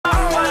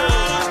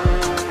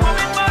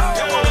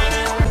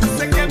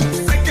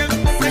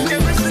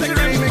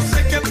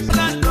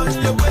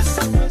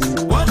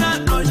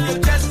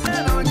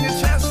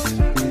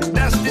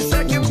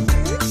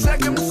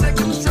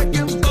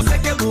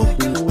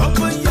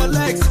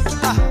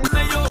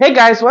Hey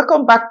guys,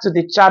 welcome back to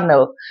the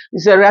channel.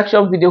 It's a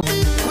reaction video. Who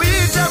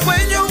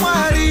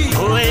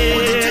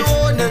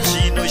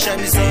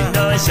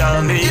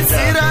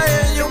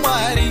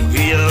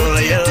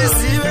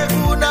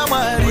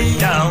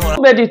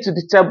made it to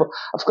the table?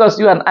 Of course,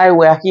 you and I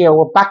were here.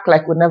 We're back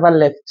like we never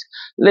left.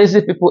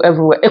 Lazy people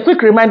everywhere. A quick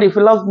reminder: if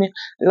you love me,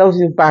 I love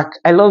you back.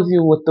 I love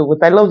you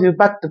with I love you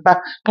back to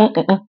back.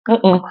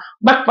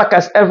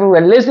 Backpackers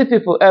everywhere. Lazy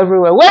people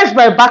everywhere. Where's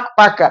my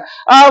backpacker?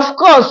 Of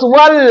course,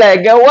 one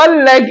leg.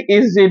 One leg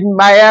is in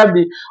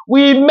Miami.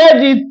 We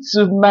made it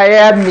to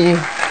Miami.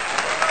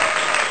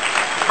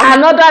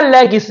 Another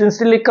leg is in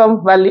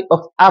Silicon Valley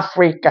of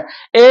Africa,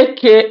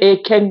 aka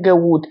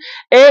Kengewood,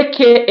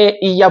 aka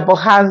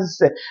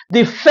Nyabohanse,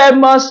 the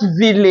famous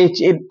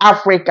village in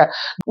Africa,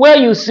 where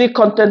you see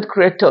content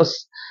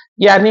creators.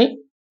 Yani,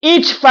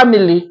 each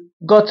family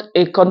got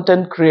a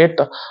content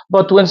creator.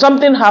 But when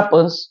something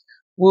happens,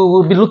 we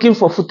will be looking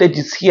for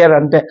footages here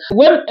and there.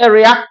 When a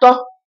reactor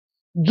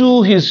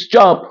do his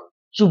job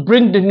to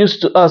bring the news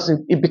to us,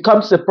 it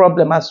becomes a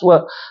problem as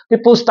well.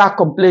 People start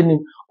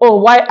complaining, oh,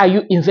 why are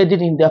you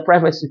invading in their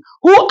privacy?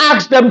 Who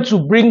asked them to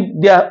bring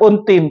their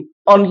own thing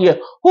on here?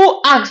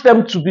 Who asked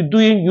them to be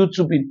doing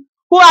YouTubing?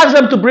 Who asked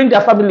them to bring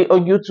their family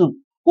on YouTube?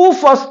 Who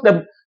forced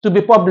them to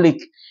be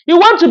public? You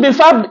want to be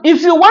family?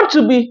 If you want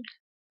to be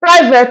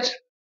private,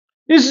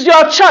 it's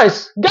your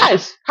choice.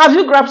 Guys, have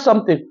you grabbed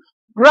something?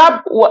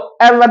 Grab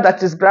whatever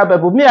that is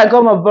grabbable. Me, I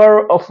got my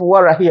barrel of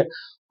water here.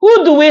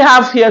 Who do we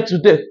have here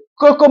today?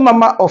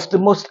 Cocomama of the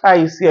Most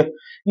High is here.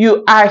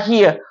 You are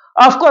here.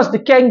 Of course, the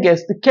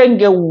Kenges, the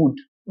Kengewood.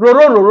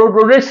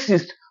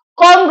 Racist.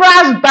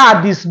 Congrats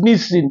dad is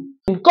missing.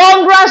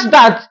 Congrats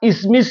dad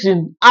is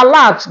missing.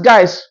 Alert,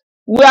 guys.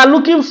 We are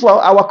looking for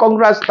our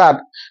congrats dad.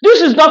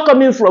 This is not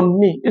coming from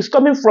me. It's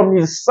coming from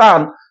his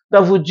son,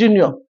 Devil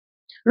Jr.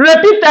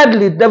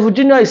 Repeatedly, Devil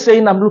Jr. is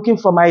saying, I'm looking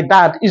for my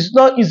dad. It's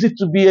not easy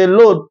to be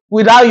alone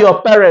without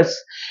your parents.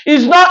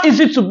 It's not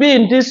easy to be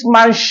in this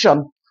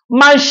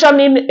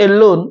mansioning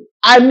alone.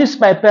 I miss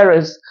my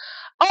parents.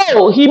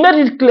 Oh, he made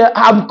it clear,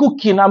 I'm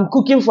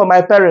cooking for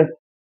my parents.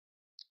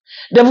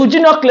 Devil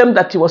Jr. claimed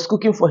that he was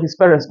cooking for his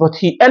parents, but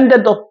he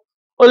ended up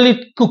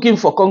only cooking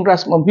for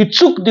Congress mom. He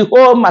took the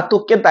whole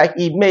matoke that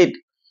he made,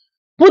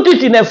 put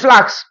it in a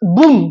flask,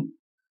 boom,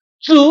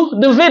 to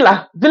the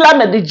Villa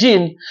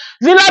Medellin.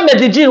 Villa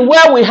Medellin,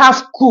 where we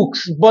have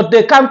cooks, but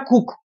they can't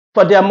cook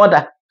for their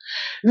mother.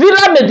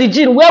 Villa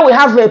Medellin, where we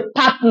have a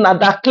partner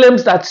that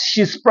claims that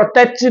she's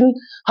protecting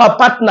her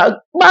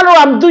partner. Maro,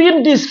 I'm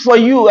doing this for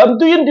you. I'm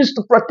doing this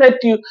to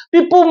protect you.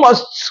 People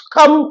must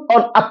come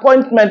on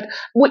appointment.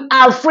 We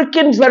are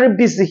freaking very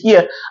busy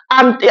here.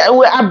 And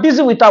we are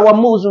busy with our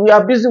moves. We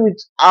are busy with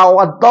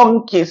our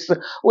donkeys.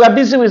 We are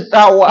busy with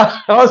our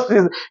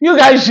horses. You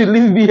guys should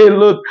leave me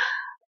alone.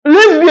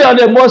 Leave me on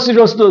a more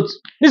serious note.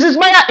 Mrs.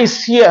 Maya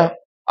is here.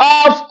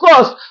 Of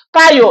course,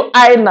 Tayo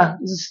Aina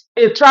is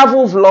a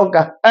travel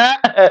vlogger,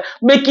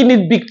 making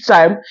it big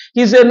time.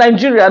 He's a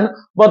Nigerian,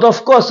 but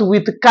of course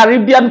with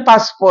Caribbean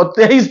passport.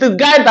 He's the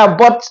guy that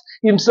bought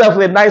himself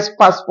a nice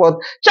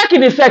passport.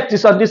 Checking effect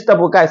is on this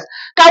table, guys.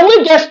 Can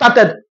we get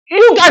started?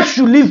 You guys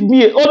should leave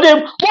me on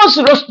a more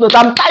serious note.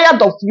 I'm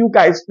tired of you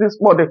guys this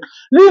morning.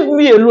 Leave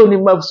me alone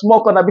in my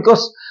small corner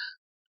because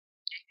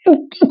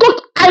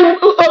I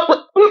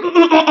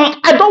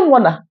don't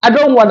wanna.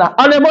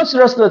 On a more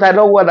serious note, I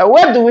don't wanna.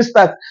 Where do we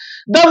start?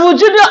 Devil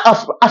Jr.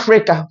 of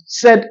Africa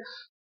said,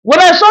 when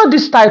I saw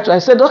this title, I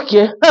said,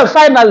 okay,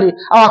 finally,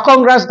 our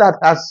Congress that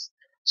has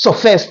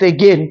surfaced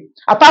again.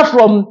 Apart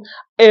from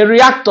a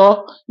reactor,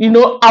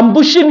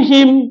 ambushing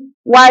him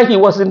while he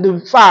was in the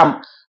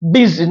farm,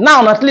 busy.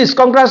 Now, at least,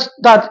 Congress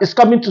that is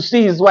coming to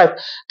see his wife.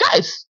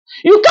 Guys,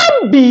 you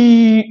can't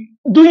be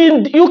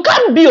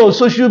on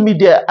social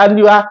media and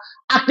you are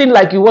acting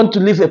like you want to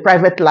live a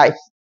private life.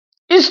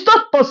 It's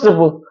not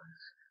possible.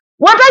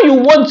 Whether you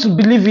want to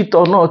believe it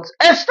or not,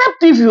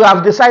 except if you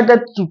have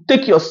decided to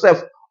take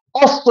yourself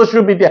off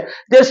social media,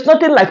 there's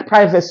nothing like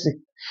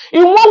privacy.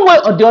 In one way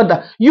or the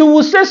other, you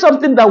will say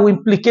something that will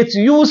implicate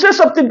you. You will say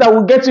something that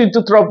will get you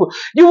into trouble.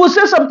 You will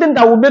say something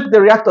that will make the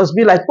reactors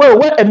be like,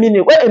 wait a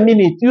minute.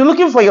 You're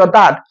looking for your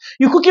dad.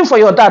 You're cooking for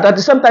your dad. At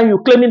the same time,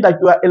 you're claiming that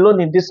you are alone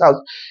in this house.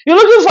 You're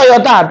looking for your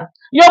dad.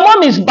 Your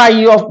mom is by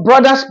your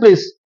brother's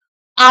place.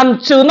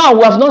 Until now,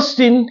 we have not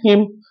seen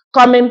him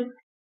coming.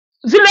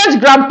 Village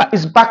grandpa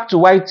is back to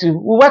YT. We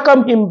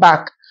welcome him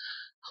back.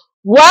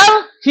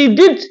 Well, he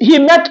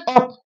met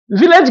up.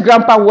 Village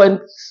grandpa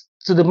went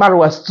to the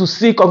Marwas to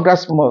see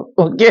Congress mom.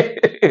 Okay.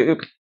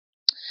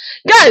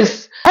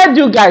 Guys, I heard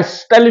you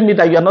guys telling me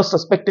that you are not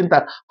suspecting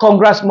that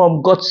Congress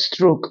mom got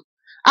stroke.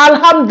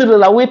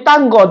 Alhamdulillah, we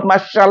thank God,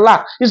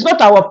 mashallah. It's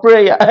not our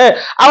prayer.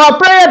 Our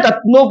prayer that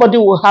nobody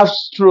will have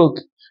stroke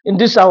in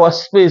this our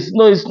space.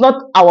 No, it's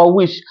not our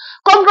wish.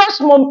 Congress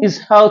mom is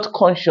health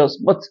conscious,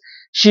 but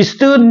she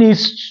still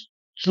needs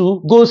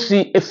to go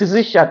see a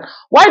physician.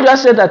 Why do I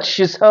say that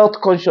she's health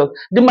conscious?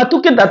 The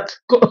matuke that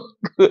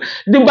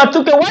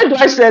why do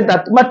I say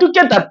that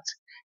matuke that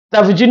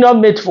Virginia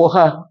made for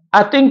her?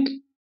 I think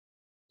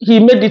he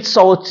made it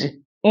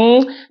salty.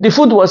 The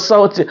food was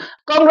salty.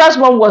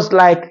 Congressman was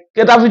like,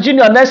 get a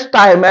Virginia next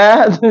time,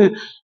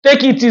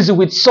 take it easy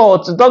with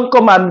salt. Don't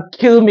come and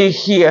kill me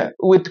here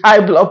with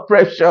high blood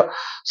pressure.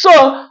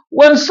 So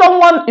when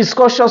someone is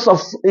cautious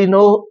of,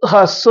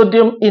 her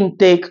sodium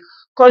intake,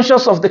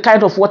 conscious of the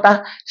kind of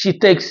water she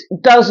takes,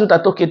 it tells you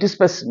that, okay, this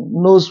person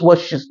knows what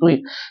she's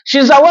doing.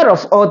 She's aware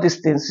of all these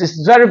things.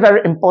 It's very,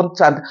 very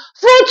important.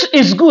 Fruit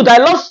is good. I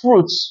love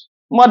fruits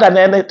more than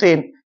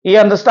anything. You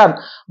understand?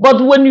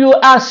 But when you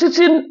are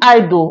sitting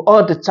idle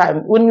all the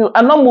time, when you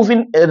are not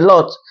moving a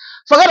lot,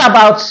 forget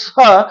about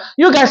her.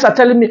 You guys are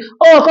telling me,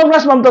 oh,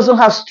 Congressman doesn't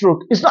have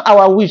stroke. It's not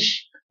our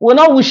wish. We're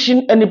not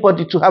wishing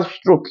anybody to have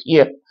stroke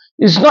here.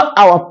 It's not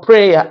our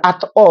prayer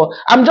at all.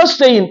 I'm just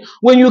saying,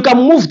 when you can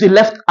move the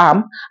left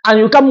arm and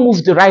you can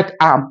move the right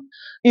arm,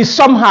 is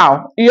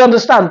somehow, you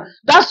understand?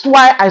 That's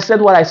why I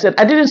said what I said.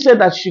 I didn't say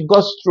that she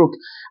got stroke.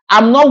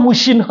 I'm not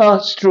wishing her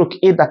stroke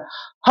either.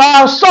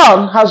 Her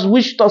son has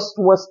wished us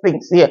worse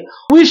things here,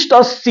 wished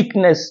us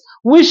sickness,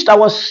 wished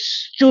our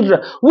children,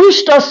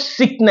 wished us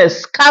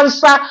sickness,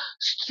 cancer,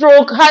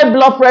 stroke, high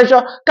blood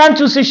pressure. Can't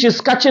you see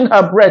she's catching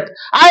her breath?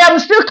 I am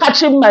still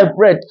catching my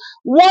breath.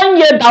 1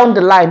 year down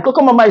the line,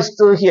 Cocomama is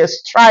still here,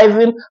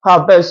 striving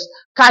her best,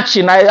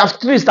 catching.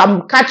 At least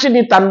I'm catching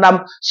it and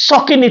I'm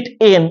sucking it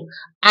in.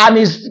 And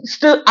he's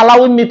still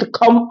allowing me to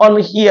come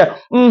on here.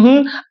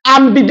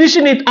 I'm be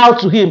dishing it out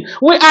to him.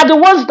 We are the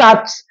ones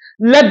that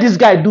let this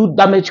guy do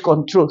damage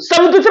control.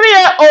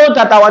 73-year-old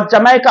that our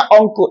Jamaica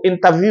uncle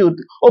interviewed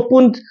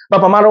opened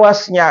Baba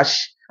Marwa's nyash.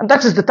 And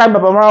that is the time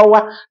Baba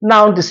Marwa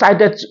now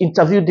decided to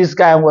interview this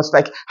guy and was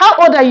like, how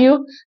old are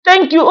you?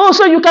 Thank you. Oh,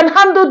 so you can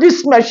handle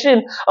this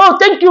machine. Oh,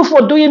 thank you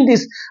for doing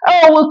this.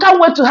 Oh, we can't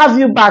wait to have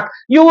you back.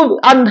 You will,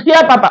 and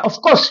here Baba,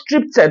 of course,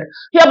 scripted.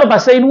 Here Baba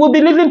saying, we'll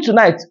be leaving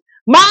tonight.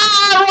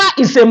 Marwa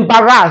is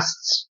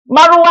embarrassed.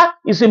 Marwa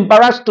is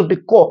embarrassed to the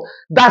core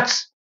that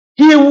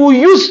he will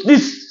use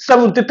this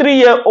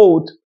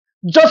 73-year-old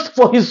just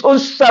for his own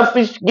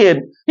selfish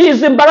gain. He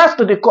is embarrassed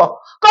to the core.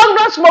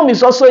 Congress mom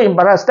is also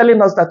embarrassed,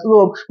 telling us that,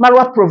 oh,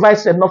 Marwa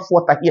provides enough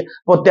water here,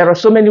 but there are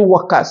so many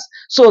workers.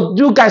 So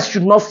you guys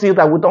should not feel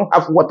that we don't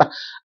have water.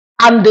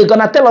 And they're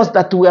going to tell us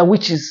that we are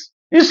witches.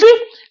 You see,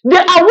 they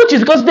are witches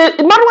because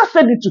Marwa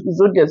said it to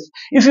his audience.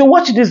 If you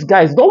watch these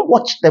guys, don't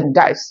watch them,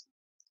 guys.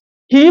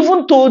 He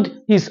even told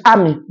his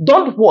army,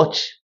 don't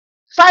watch.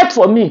 Fight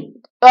for me.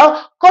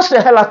 Curse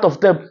the hell out of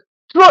them.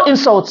 Throw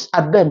insults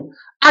at them.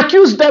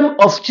 Accuse them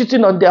of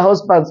cheating on their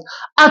husbands.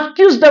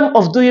 Accuse them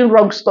of doing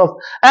wrong stuff.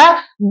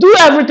 Do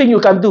everything you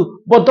can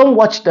do, but don't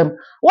watch them.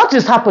 What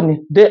is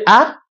happening? They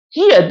are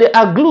here. They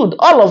are glued.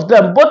 All of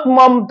them. Both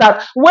mom,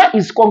 dad. Where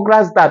is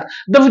Congress dad?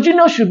 The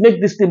Virginia should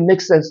make this thing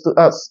make sense to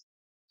us.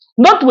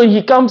 Not when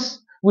he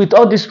comes with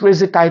all these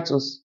crazy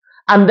titles.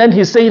 And then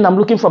he's saying, I'm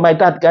looking for my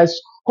dad, guys.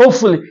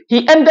 Hopefully.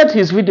 He ended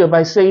his video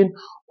by saying,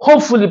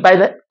 hopefully by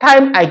the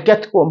time I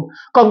get home,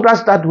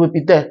 Congress dad will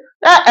be there.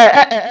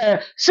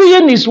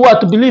 Seeing is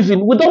what to believe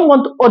in. We don't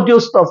want audio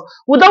stuff.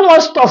 We don't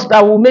want stuff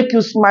that will make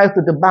you smile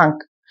to the bank.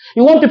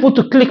 You want people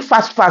to click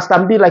fast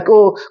and be like,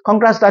 oh,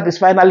 Congress dad is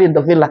finally in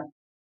the villa.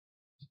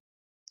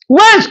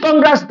 Where is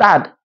Congress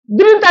dad?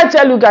 Didn't I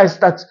tell you guys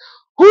that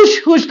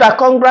hush that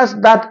Congress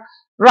dad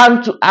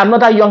ran to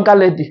another younger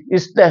lady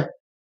is there?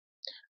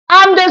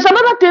 And there's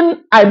another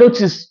thing I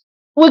noticed.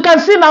 We can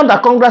see now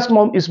that Congress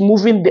mom is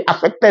moving the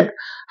affected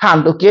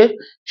hand, okay?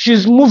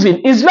 She's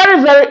moving. It's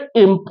very, very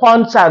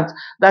important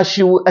that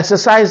she will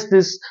exercise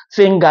these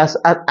fingers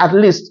at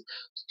least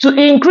to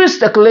increase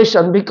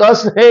circulation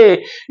because,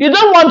 hey, you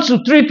don't want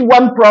to treat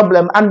one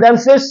problem and then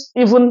face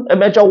even a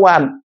major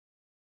one.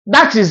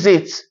 That is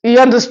it. You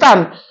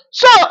understand?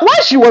 So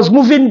when she was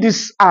moving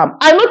this arm,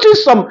 I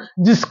noticed some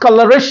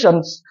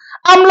discolorations.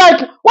 I'm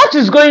like, what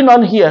is going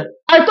on here?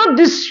 I thought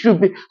this should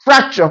be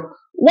fracture.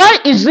 Why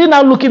is it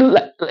now looking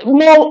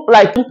more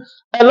like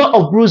a lot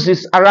of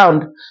bruises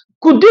around?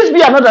 Could this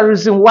be another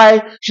reason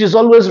why she's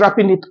always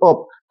wrapping it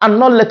up and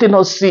not letting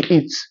us see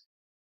it?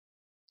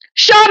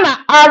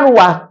 Shana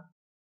Arwa,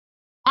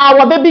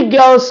 our baby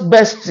girl's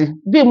bestie,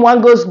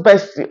 Dimwango's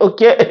bestie,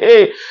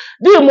 okay?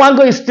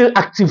 Dimwango is still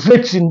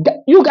activating.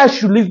 You guys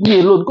should leave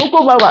me alone.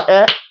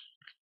 Cocomama,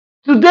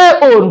 today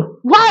on,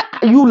 why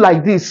are you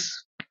like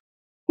this?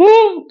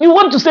 You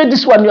want to say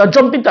this one, you are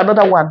jumping to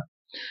another one.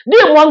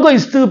 Nyabohanse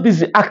is still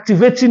busy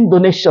activating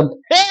donation.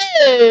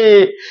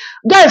 Hey,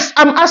 guys,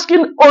 I'm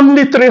asking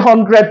only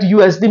 300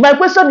 USD. My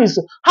question is,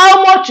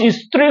 how much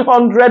is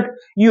 300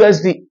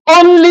 USD?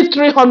 Only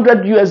 300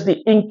 USD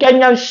in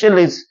Kenyan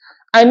shillings.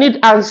 I need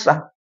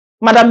answer.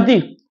 Madam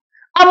D,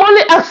 I'm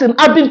only asking.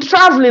 I've been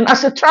traveling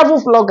as a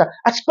travel vlogger.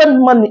 I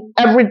spend money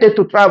every day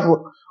to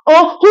travel.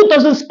 Oh, who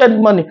doesn't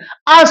spend money?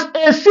 As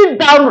a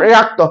sit-down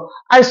reactor,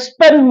 I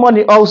spend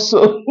money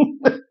also.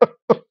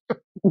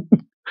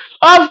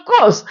 Of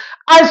course,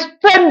 I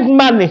spend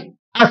money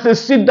as a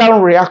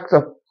sit-down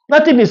reactor.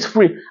 Nothing is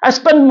free. I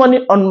spend money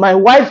on my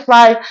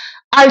Wi-Fi.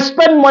 I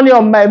spend money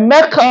on my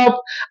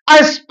makeup.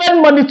 I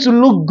spend money to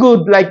look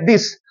good like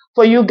this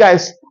for you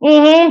guys.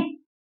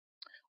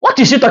 What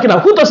is she talking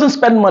about? Who doesn't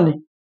spend money?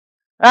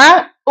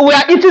 We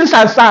are eating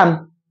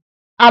sansan.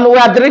 and we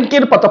are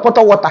drinking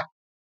poto water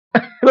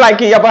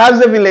like in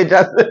Nyabohanse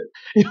villagers.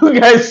 You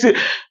guys,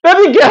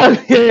 baby girl,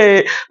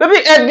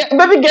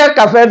 baby girl,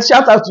 Kafed,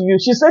 shout out to you.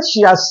 She said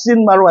she has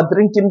seen Marwa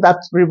drinking that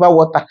river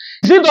water.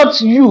 Is it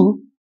not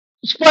you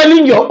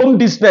spoiling your own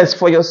business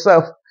for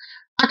yourself?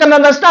 I can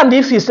understand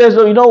if he says,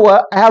 "Oh, you know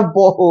what? I have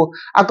borehole.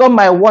 I got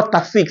my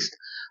water fixed."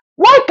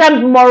 Why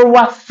can't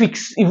Marwa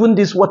fix even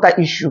this water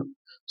issue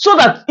so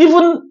that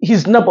even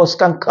his neighbors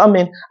can come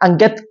in and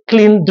get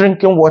clean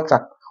drinking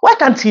water? Why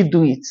can't he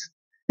do it?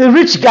 A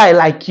rich guy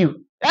like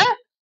you. Eh?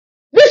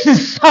 This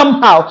is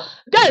somehow.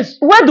 Guys,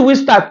 where do we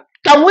start?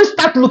 Can we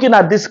start looking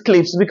at these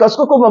clips? Because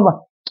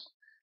Cocomama,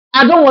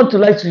 I don't want to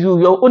lie to you.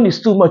 Your own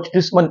is too much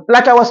this morning.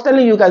 Like I was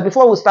telling you guys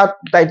before we start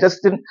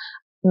dissecting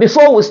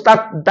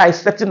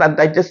and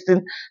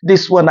digesting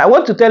this one, I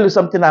want to tell you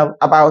something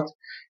about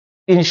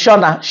in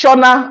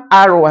Shona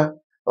Arwa.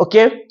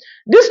 Okay,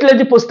 this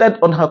lady posted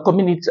on her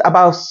community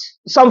about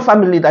some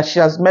family that she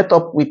has met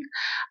up with,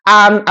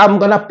 and I'm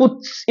gonna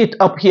put it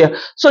up here.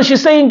 So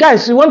she's saying,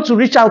 guys, you want to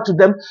reach out to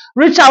them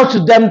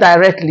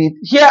directly.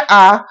 Here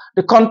are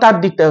the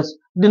contact details.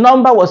 The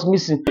number was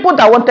missing. People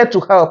that wanted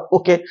to help,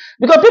 okay,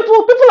 because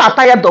people are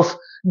tired of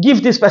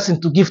give this person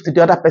to give to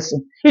the other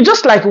person. It's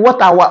just like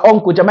what our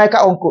uncle,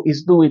 Jamaica uncle,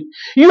 is doing.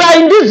 You are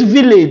in this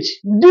village.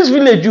 This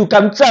village, you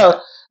can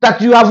tell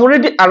that you have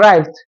already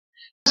arrived.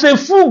 As a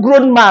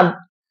full-grown man,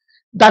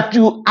 that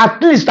you,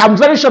 at least, I'm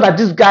very sure that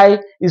this guy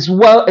is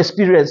well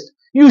experienced.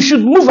 You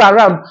should move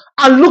around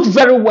and look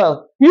very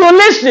well. You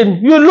listen,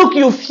 you look,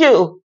 you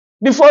feel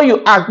before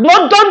you act.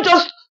 No, don't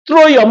just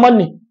throw your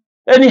money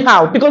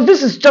anyhow, because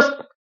this is just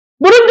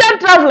Burundian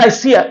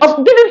travelers here.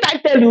 Didn't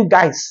I tell you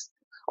guys?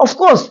 Of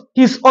course,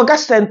 his Oga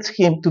sent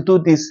him to do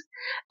this.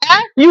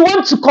 You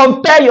want to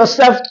compare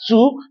yourself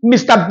to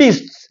Mr.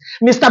 Beast.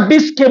 Mr.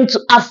 Beast came to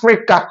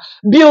Africa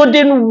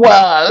building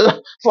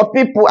well for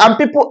people, and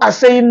people are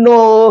saying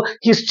no,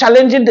 he's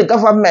challenging the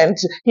government.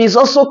 He's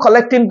also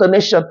collecting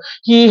donation.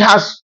 He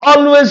has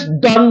always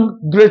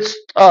done great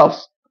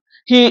stuff.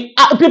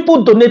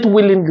 People donate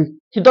willingly.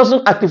 He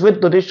doesn't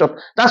activate donation.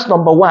 That's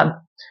number one.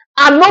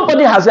 And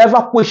nobody has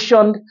ever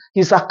questioned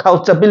his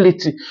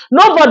accountability.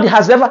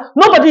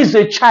 Nobody is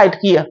a child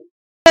here.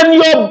 And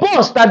your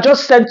boss that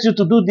just sent you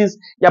to do this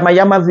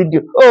Yama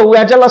video, oh, we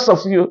are jealous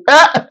of you.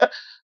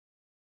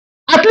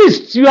 At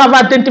least you have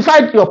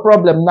identified your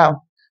problem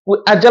now. We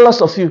are jealous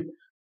of you.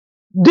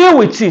 Deal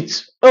with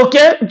it,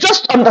 okay?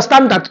 Just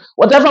understand that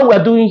whatever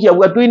we're doing here,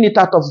 we're doing it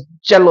out of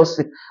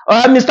jealousy.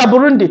 Mr.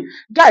 Burundi,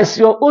 guys,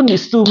 your own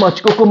is too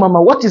much.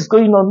 Cocomama, what is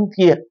going on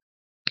here?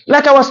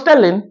 Like I was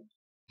telling,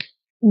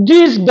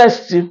 this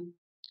bestie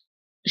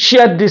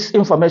shared this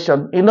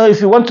information. You know, if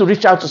you want to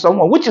reach out to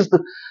someone, which is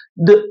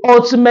the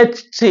ultimate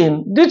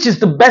thing, which is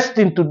the best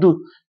thing to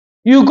do,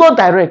 you go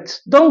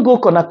direct. Don't go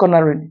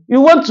cornering.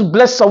 You want to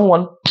bless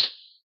someone,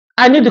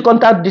 I need the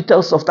contact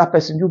details of that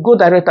person. You go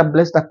direct and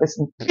bless that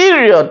person.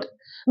 Period.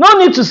 No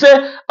need to say,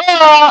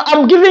 oh,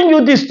 I'm giving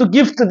you this to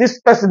give to this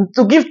person,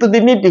 to give to the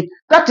needy.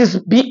 That is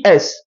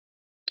BS.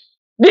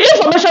 The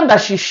information that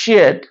she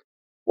shared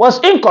was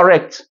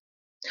incorrect.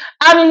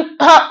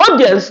 And her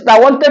audience that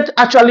wanted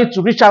actually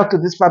to reach out to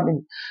this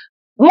family,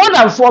 more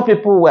than 4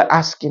 people were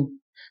asking,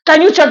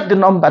 can you check the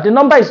number? The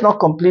number is not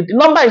complete. The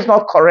number is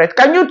not correct.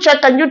 Can you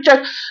check? Can you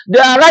check? They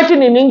are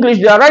writing in English.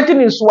 They are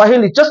writing in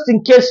Swahili, just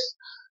in case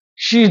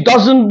she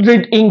doesn't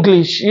read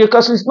English.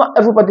 Because it's not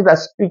everybody that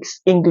speaks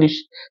English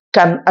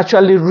can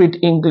actually read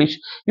English.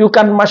 You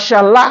can,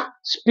 mashallah,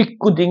 speak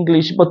good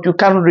English, but you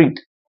can't read.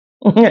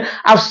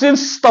 I've seen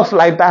stuff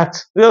like that.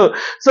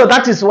 So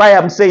that is why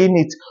I'm saying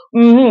it.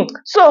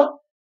 So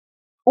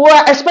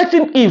we're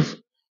expecting Eve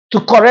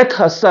to correct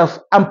herself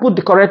and put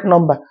the correct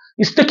number.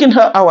 It's taking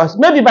her hours.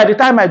 Maybe by the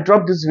time I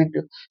drop this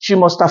video, she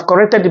must have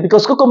corrected it.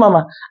 Because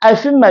Cocomama, I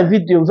filmed my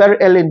video very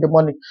early in the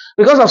morning.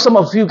 Because of some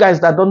of you guys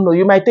that don't know,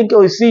 you might think,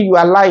 oh, you see, you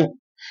are lying.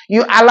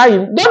 You are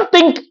lying. Don't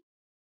think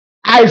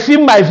I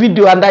film my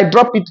video and I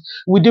drop it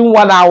within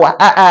 1 hour.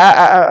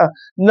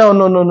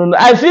 No.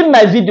 I film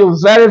my video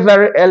very,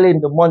 very early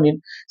in the morning.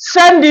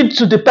 Send it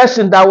to the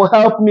person that will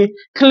help me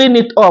clean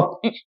it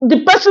up.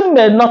 The person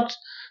may not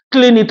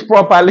clean it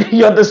properly,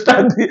 you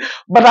understand?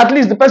 But at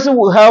least the person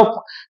will help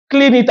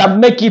clean it and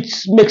make it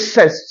make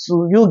sense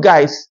to you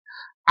guys.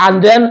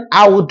 And then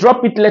I will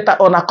drop it later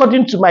on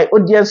according to my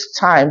audience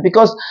time,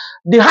 because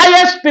the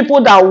highest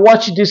people that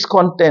watch this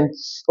content,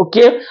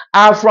 okay,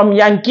 are from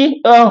Yankee.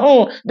 They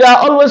are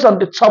always on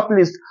the top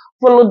list,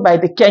 followed by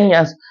the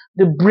Kenyans,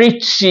 the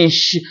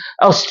British,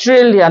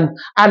 Australian,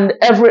 and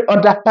every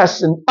other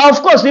person.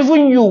 Of course,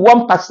 even you,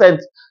 1%,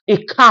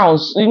 it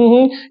counts.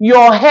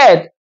 Your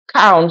head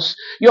counts,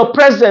 your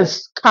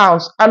presence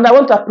counts, and I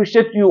want to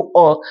appreciate you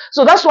all.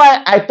 So that's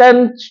why I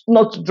tend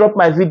not to drop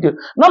my video.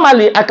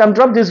 Normally I can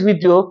drop this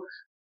video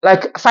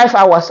like 5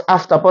 hours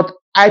after, but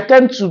I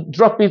tend to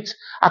drop it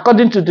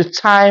according to the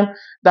time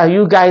that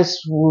you guys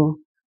will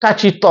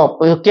catch it up,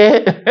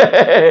 okay?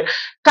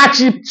 catch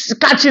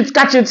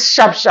it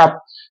sharp.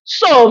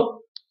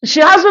 So she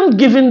hasn't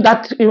given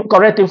that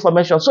correct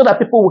information so that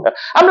people will,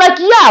 I'm like,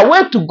 yeah,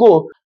 where to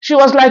go? She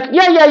was like,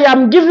 yeah,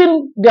 I'm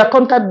giving their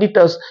contact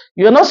details.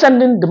 You're not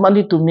sending the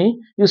money to me.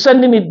 You're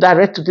sending it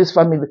direct to this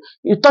family.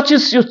 It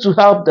touches you to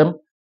help them.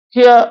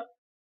 Here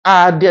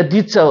are their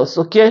details,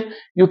 okay?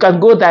 You can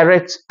go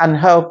direct and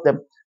help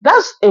them.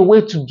 That's a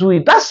way to do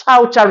it. That's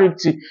how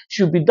charity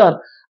should be done.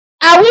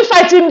 Are we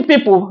fighting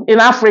people in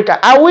Africa?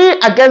 Are we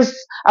against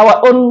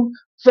our own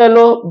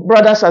fellow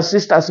brothers and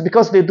sisters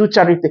because they do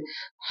charity?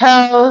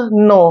 Hell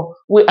no,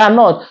 we are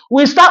not.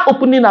 We start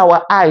opening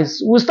our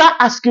eyes. We start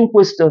asking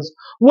questions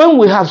when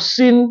we have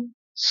seen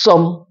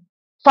some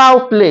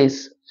foul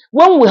plays,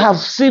 when we have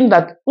seen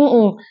that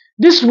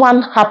this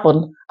one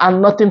happened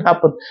and nothing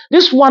happened.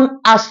 This one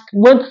asked,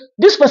 when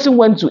this person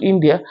went to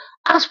India,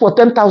 asked for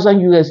 10,000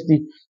 USD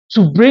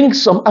to bring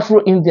some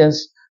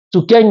Afro-Indians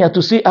to Kenya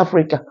to see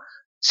Africa.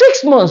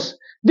 6 months,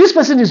 this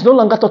person is no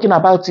longer talking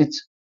about it.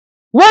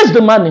 Where's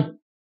the money?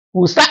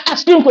 We'll start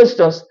asking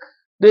questions.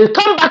 They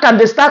come back and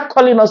they start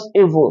calling us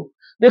evil.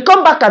 They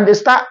come back and they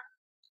start,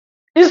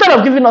 instead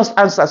of giving us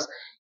answers,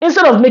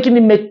 instead of making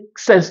it make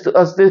sense to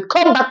us, they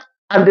come back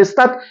and they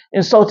start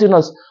insulting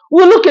us.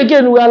 We look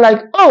again, we are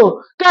like,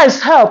 oh,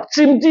 guys, help.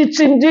 Team D,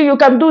 you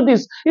can do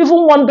this.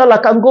 Even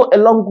 $1 can go a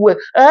long way.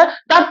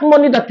 That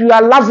money that you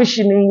are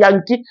lavishing in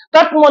Yankee,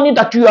 that money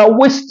that you are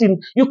wasting,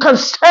 you can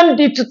send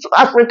it to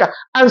Africa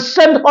and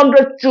send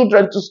 100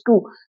 children to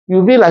school.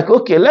 You'll be like,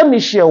 okay, let me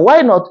share.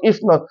 Why not? If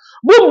not,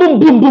 boom, boom,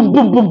 boom, boom,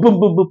 boom, boom, boom,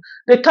 boom, boom.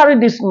 They carry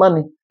this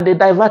money and they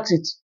divert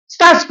it.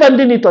 Start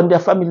spending it on their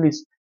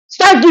families.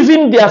 Start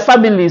giving their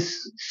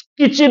families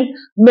kitchen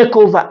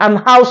makeover and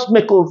house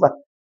makeover.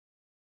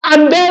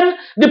 And then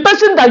the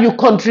person that you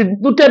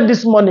contributed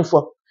this money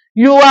for,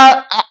 you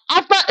are,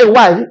 after a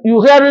while,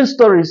 you're hearing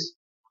stories.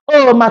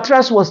 Oh,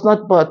 mattress was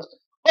not bought.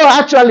 Oh,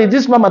 actually,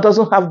 this mama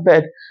doesn't have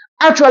bed.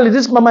 Actually,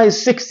 this mama is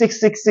sick.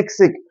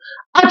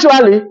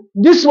 Actually,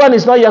 this one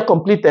is not yet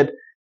completed.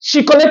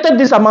 She collected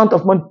this amount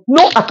of money.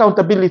 No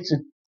accountability.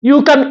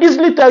 You can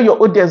easily tell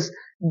your audience,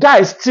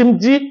 guys, Team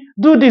D,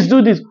 do this,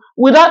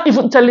 without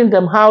even telling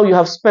them how you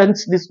have spent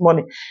this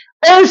money.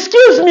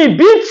 Excuse me,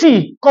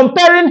 BT,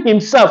 comparing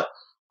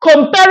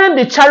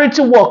the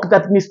charity work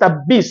that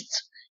Mr.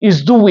 Beast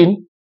is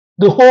doing,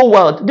 the whole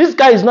world. This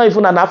guy is not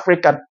even an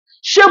African.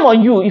 Shame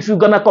on you if you're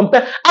going to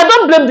compare. I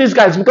don't blame these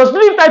guys because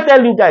didn't I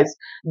tell you guys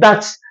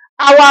that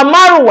our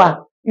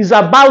Marwa is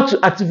about to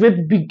activate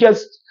the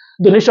biggest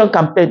donation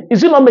campaign?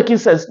 Is it not making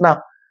sense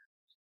now?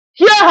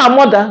 Here her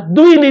mother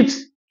doing it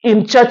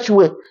in church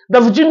way. The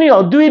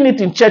Virginia doing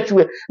it in church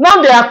way.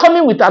 Now they are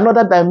coming with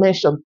another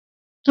dimension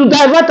to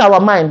divert our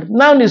mind.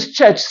 Now it's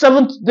church,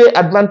 Seventh-day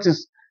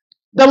Adventist.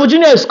 The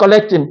Virginia is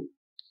collecting.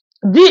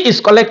 D is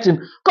collecting.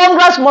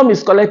 Congress mom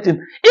is collecting.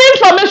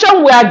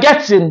 Information we are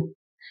getting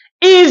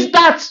is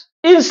that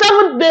in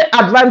Seventh-day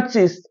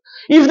Adventist,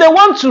 if they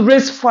want to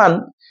raise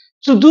funds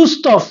to do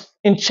stuff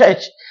in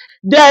church,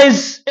 there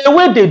is a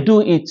way they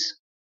do it.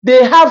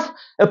 They have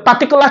a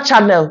particular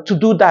channel to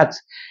do that.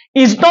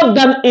 It's not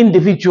done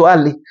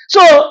individually.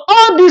 So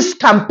all this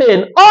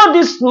campaign, all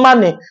this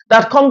money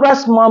that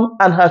Congress mom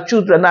and her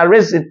children are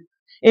raising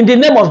in the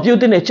name of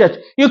building a church,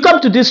 you come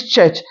to this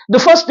church, the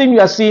first thing you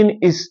are seeing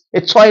is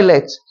a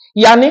toilet.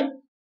 Yani,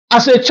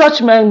 as a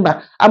church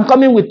member, I'm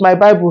coming with my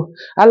Bible.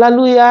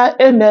 Hallelujah,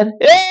 amen.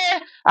 Hey,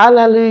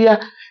 hallelujah.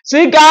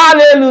 Sing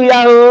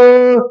hallelujah,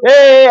 oh,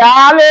 hey,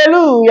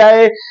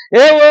 hallelujah,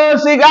 hey,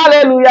 sing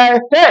hallelujah.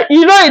 Hey,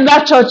 you know, in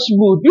that church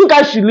mood, you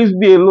guys should leave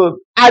me alone.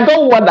 I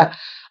don't want that.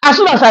 As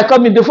soon as I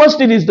come in, the first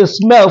thing is the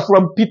smell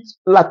from pit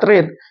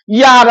latrine.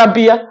 Ya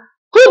Arabia.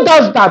 Who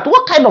does that?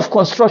 What kind of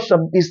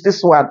construction is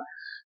this one?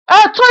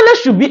 Toilet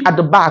should be at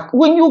the back.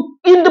 When you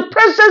in the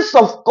presence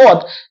of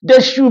God, there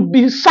should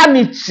be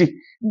sanity.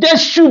 There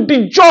should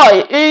be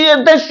joy.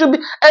 There should be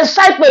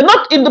excitement.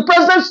 Not in the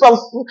presence of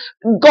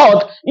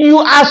God. You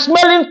are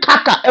smelling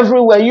caca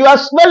everywhere. You are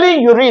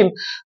smelling urine.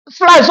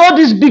 Flies, all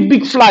these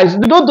big flies. You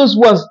know those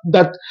ones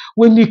that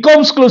when it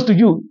comes close to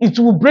you, it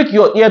will break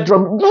your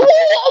eardrum.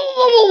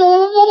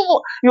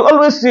 You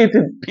always see it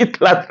in pit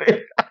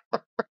latrine.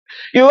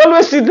 You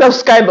always see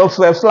those kind of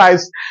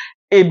flies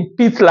in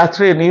pit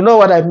latrine. You know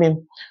what I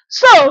mean?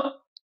 So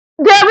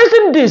they are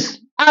raising this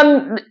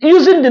and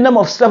using the name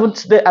of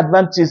Seventh-day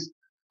Adventist.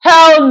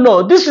 Hell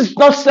no, this is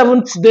not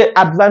Seventh-day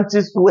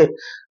Adventist way.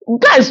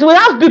 Guys, we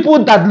have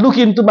people that look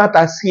into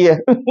matters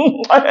here.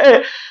 Me,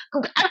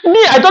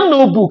 I don't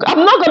know book.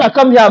 I'm not gonna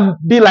come here and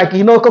be like,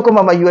 you know,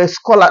 Cocomama, you're a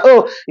scholar.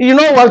 Oh, you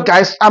know what,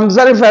 guys? I'm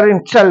very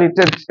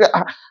intelligent.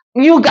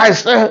 You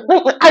guys,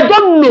 I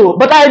don't know,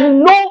 but I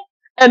know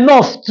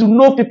enough to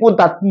know people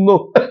that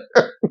know.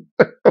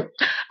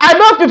 I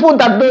know people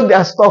that know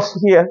their stuff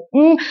here.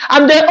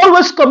 And they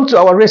always come to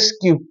our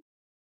rescue.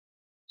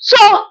 So,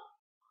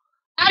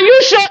 are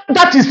you sure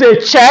that is a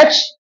church?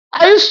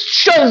 Are you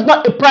sure it's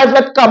not a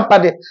private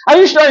company? Are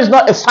you sure it's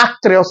not a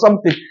factory or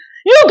something?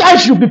 You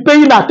guys should be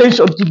paying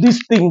attention to these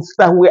things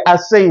that we are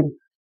saying.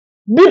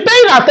 Be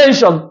paying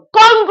attention.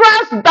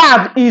 Congress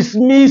dad is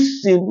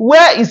missing.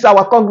 Where is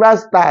our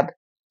Congress dad?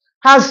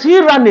 Has he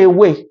run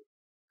away?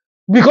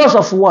 Because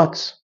of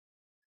what?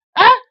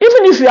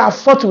 Even if you have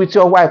fought with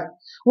your wife,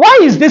 Why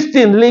is this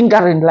thing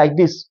lingering like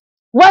this?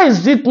 Why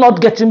is it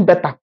not getting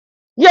better?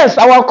 Yes,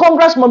 our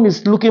Congress mom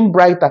is looking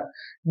brighter,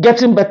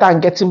 getting better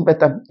and getting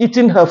better,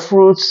 eating her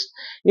fruits,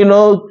 you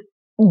know,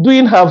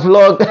 doing her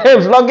vlog.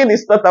 Vlogging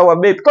is not our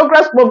mate.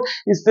 Congress mom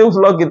is still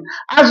vlogging.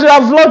 As you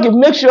are vlogging,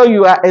 make sure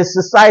you are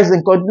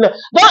exercising.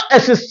 Don't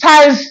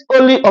exercise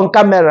only on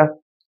camera.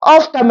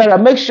 Off camera,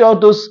 make sure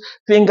those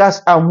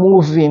fingers are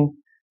moving.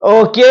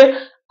 Okay?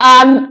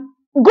 And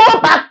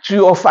go back to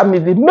your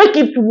family. Make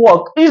it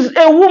work. Is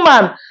a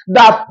woman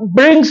that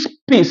brings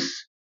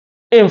peace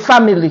in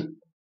family.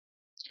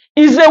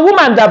 Is a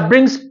woman that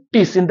brings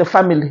peace in the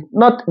family,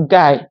 not a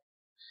guy.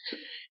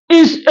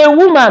 Is a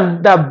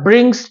woman that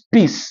brings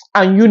peace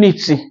and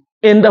unity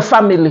in the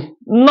family,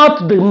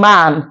 not the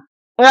man.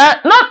 I'm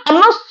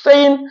not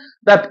saying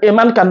that a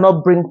man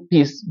cannot bring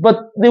peace,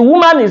 but the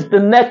woman is the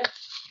neck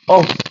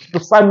of the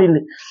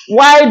family,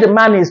 while the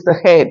man is the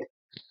head.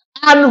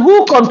 And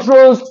who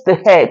controls the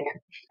head?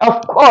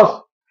 Of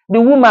course,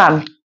 the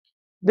woman.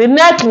 The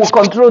neck will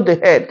control the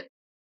head.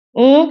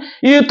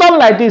 You turn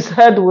like this,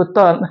 head will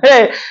turn.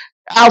 Hey,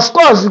 of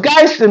course,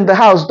 guys in the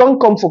house,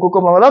 don't come for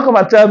Cocomama. Don't come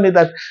and tell me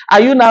that,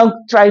 are you now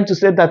trying to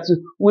say that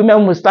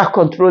women will start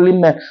controlling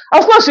men?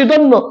 Of course, you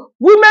don't know.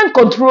 Women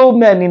control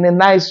men in a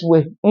nice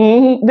way.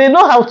 They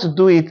know how to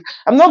do it.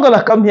 I'm not going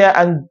to come here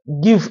and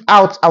give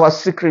out our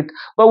secret,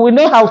 but we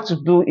know how to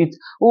do it.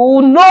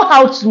 We know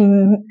how to,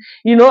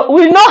 we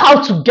know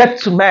how to get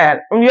to men.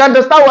 You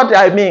understand what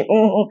I mean?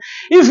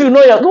 If you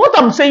know, what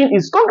I'm saying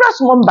is,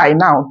 Congressman by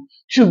now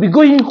should be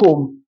going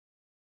home.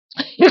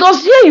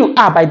 Because here you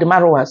are by the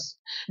Marwas.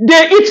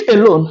 They eat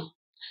alone.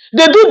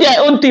 They do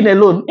their own thing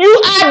alone.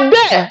 You are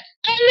there.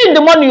 Early in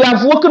the morning, you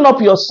have woken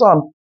up your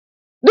son.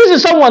 This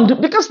is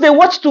someone, because they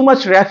watch too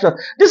much reaction.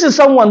 This is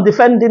someone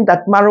defending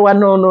that Marwa,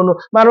 no.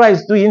 Marwa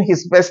is doing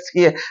his best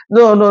here.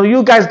 No,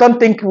 you guys don't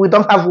think we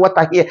don't have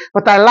water here.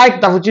 But I like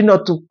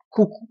Davujino to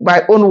cook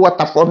my own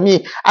water for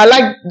me. I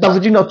like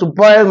Davujino to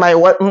boil my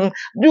water.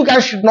 You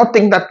guys should not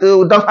think that we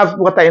don't have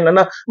water in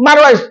enough.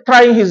 Marwa is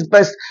trying his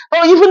best.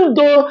 Oh, even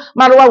though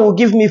Marwa will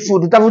give me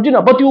food,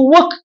 Davujino, but you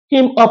woke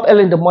him up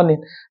early in the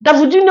morning.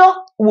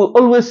 Davujino will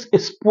always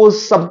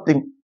expose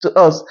something to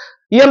us.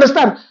 You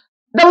understand?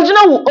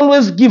 Davujino will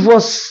always give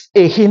us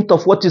a hint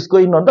of what is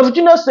going on.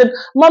 Davujino said,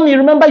 Mommy,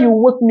 remember you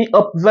woke me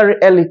up very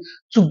early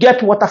to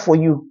get water for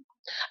you.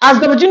 As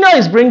Davujino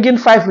is bringing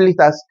 5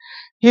 liters,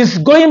 he's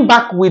going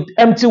back with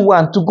empty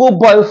one to go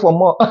boil for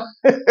more.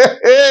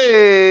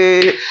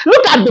 Hey,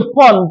 look at the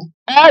pond.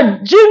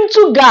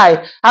 Jintu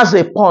guy has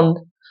a pond.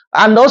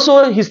 And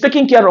also, he's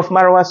taking care of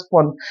Marwa's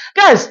pond.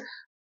 Guys,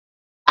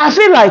 I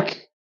feel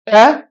like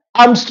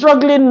I'm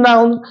struggling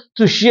now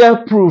to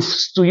share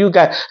proofs to you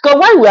guys. Because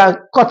why we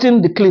are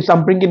cutting the clips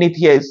and bringing it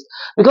here is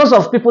because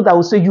of people that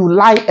will say you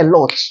lie a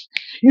lot.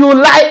 You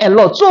lie a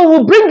lot. So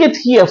we'll bring it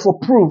here for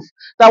proof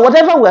that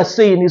whatever we're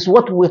saying is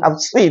what we have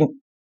seen.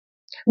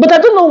 But I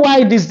don't know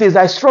why these days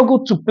I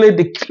struggle to play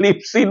the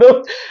clips, I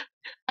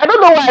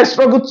don't know why I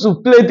struggle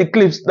to play the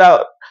clips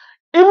now.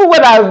 Even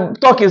when I'm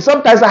talking,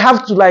 sometimes I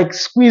have to like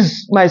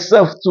squeeze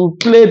myself to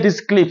play these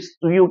clips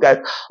to you guys.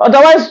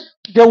 Otherwise,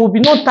 there will be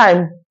no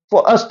time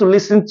for us to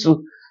listen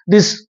to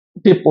these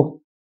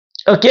people.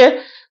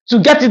 Okay? To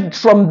get it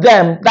from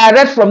them,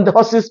 direct from the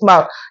horse's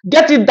mouth.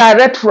 Get it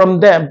direct from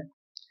them.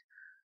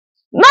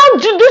 Now,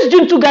 this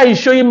Jintu guy is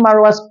showing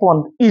Marwa's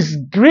pond. Is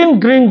green,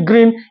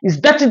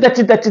 is dirty.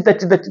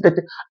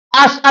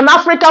 As an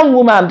African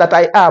woman that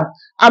I am,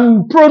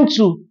 I'm prone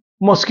to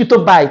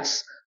mosquito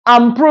bites.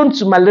 I'm prone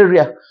to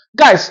malaria.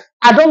 Guys,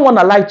 I don't want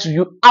to lie to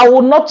you. I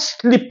will not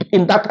sleep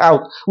in that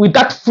house with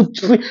that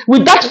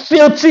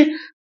filthy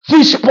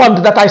fish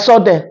pond that I saw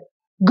there.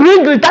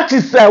 Green, that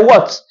is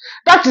what?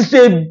 That is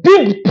a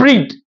big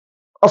breed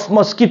of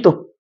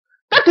mosquito.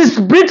 That is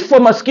breed for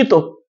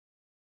mosquito.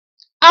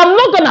 I'm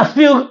not going to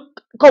feel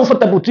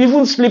comfortable to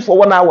even sleep for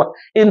 1 hour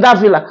in that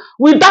villa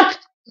with that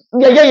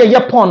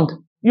pond.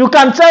 You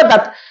can tell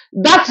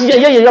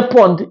that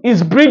pond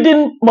is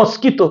breeding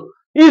mosquito.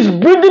 It's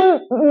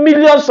breeding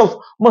millions of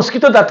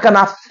mosquitoes that can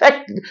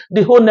affect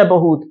the whole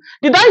neighborhood.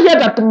 Did I hear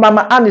that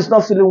Mama Ann is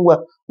not feeling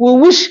well? We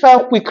wish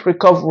her quick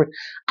recovery.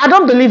 I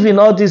don't believe in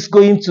all this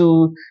going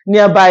to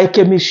nearby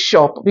chemist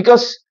shop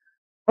because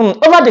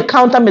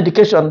over-the-counter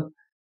medication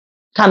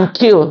can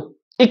kill.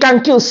 It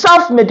can kill.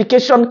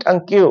 Self-medication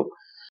can kill.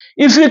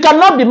 If you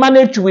cannot be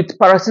managed with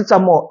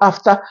paracetamol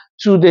after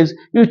 2 days,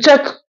 you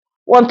check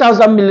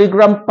 1,000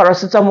 milligram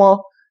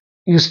paracetamol,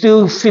 you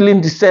still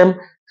feeling the same,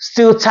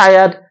 still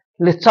tired,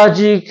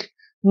 lethargic,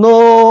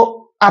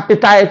 no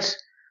appetite,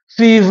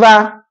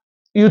 fever.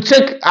 You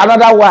take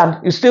another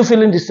one, you still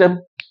feeling the same.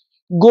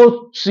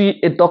 Go see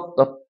a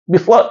doctor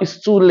before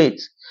it's too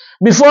late,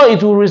 before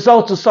it will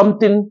result to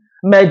something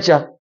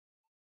major.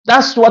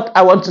 That's what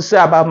I want to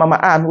say about Mama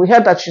Ann. We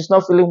heard that she's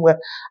not feeling well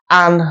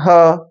and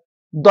her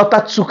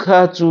daughter took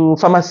her to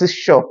pharmacy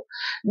shop.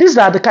 These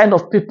are the kind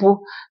of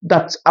people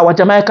that our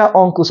Jamaica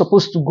uncle is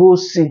supposed to go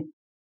see.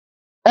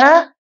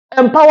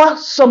 Empower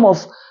some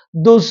of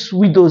those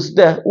widows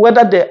there,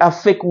 whether they are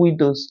fake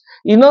widows.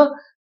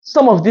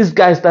 some of these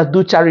guys that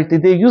do charity,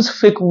 they use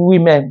fake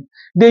women.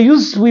 They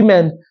use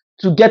women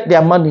to get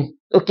their money.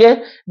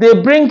 Okay,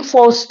 they bring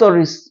false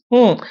stories.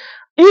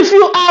 If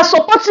you are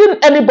supporting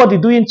anybody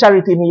doing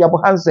charity in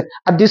Nyabohanse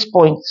at this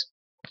point,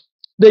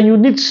 then you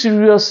need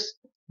serious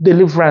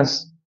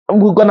deliverance.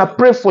 And we're gonna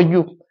pray for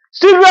you.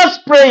 Serious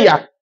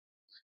prayer.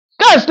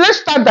 Guys, let's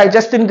start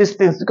digesting these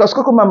things because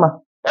Cocomama.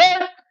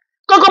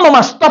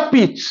 Cocomama, stop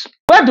it.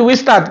 Where do we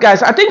start,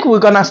 guys? I think we're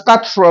gonna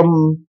start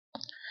from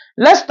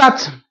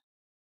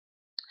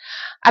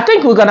I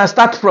think we're gonna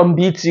start from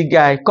BT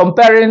guy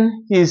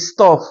comparing his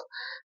stuff,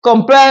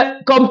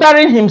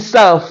 comparing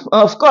himself.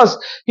 Of course,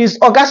 his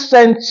Oga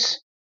sent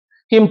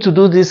him to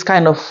do this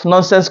kind of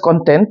nonsense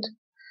content,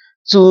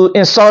 to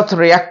insult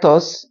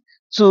reactors,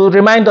 to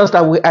remind us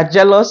that we are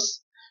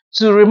jealous,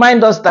 to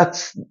remind us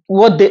that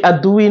what they are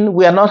doing,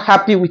 we are not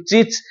happy with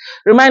it,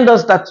 remind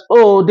us that,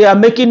 oh, they are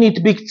making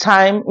it big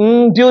time,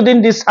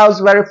 building this house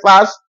very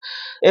fast,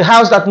 a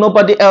house that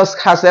nobody else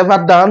has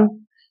ever done.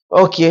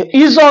 Okay,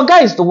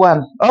 Izoga is the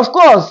one. Of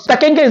course,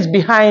 Takenge is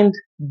behind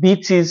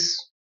BT's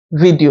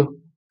video.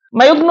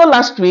 Mayugno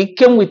last week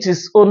came with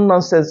his own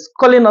nonsense,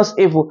 calling us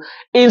evil,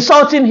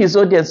 insulting his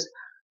audience.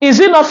 Is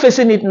he not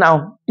facing it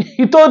now?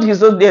 He told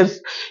his audience,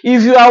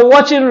 if you are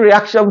watching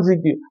reaction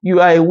video, you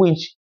are a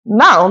witch.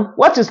 Now,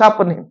 what is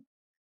happening?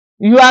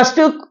 You are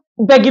still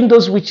begging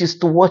those witches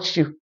to watch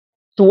you,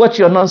 to watch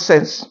your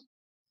nonsense.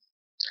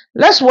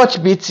 Let's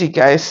watch BT,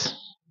 guys.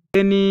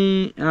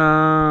 Maybe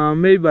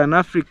an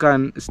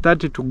African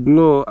started to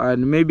grow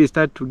and maybe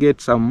start to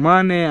get some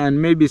money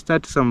and maybe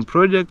start some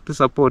project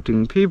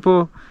supporting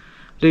people.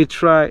 They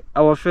try,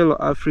 our fellow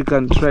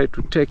African try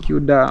to take you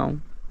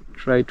down.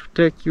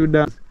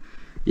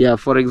 Yeah,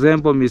 for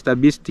example, Mr.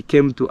 Beast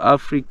came to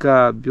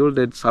Africa,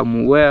 built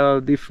some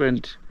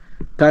different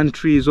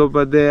countries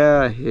over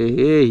there.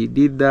 Hey, he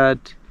did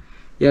that.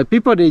 Yeah,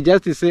 people, they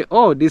just say,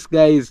 oh, this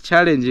guy is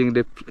challenging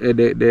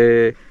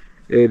the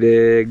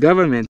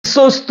government.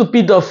 So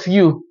stupid of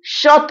you.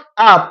 Shut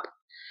up.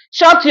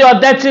 Shut your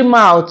dirty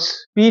mouth,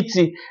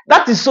 BT.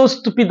 That is so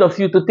stupid of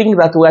you to think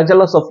that we are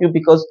jealous of you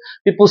because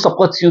people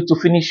support you to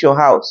finish your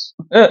house,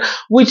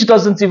 which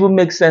doesn't even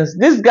make sense.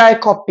 This guy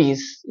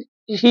copies.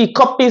 He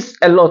copies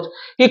a lot.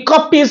 He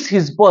copies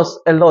his boss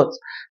a lot.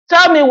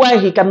 Tell me why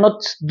he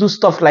cannot do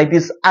stuff like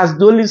this as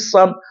the only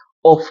son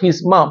of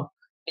his mom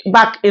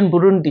back in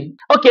Burundi.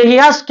 Okay, he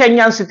has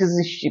Kenyan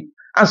citizenship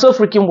and so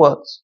freaking what?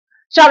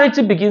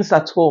 Charity begins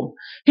at home.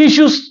 He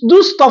should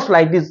do stuff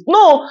like this.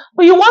 No,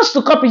 but he wants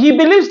to copy. He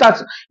believes that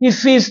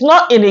if he's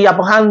not in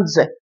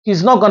Nyabohanse,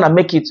 he's not going to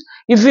make it.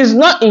 If he's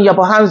not in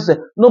Nyabohanse,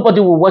 nobody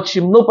will watch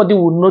him. Nobody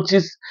will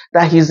notice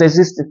that he's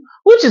existing,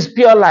 which is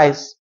pure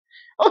lies.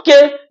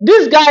 Okay,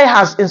 this guy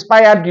has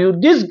inspired you.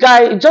 This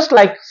guy, just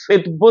like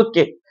Faith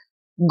Boke,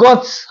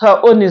 got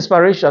her own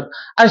inspiration.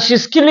 And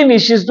she's killing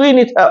it. She's doing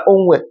it her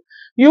own way.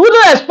 You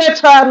wouldn't expect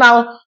her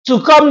now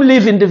to come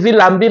live in the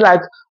villa and be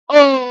like,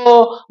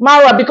 oh,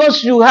 Mara,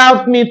 because you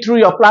helped me through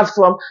your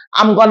platform,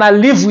 I'm going to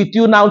live with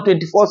you now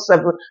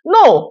 24/7.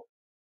 No.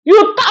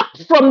 You tap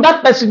from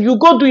that person. You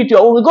go do it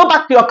your own. You go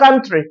back to your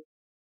country.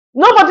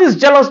 Nobody is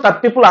jealous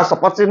that people are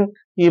supporting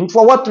him.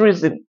 For what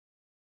reason?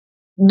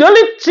 The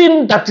only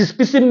thing that is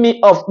pissing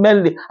me off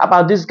mainly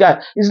about this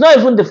guy is not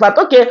even the fact,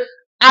 okay,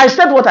 I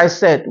said what I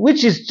said,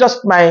 which is just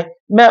my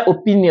mere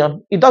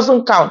opinion. It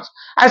doesn't count.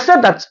 I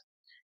said that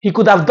he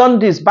could have done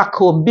this back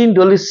home, being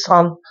the only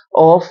son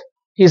of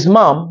his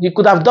mom. He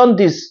could have done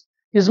this.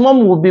 His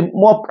mom would be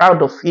more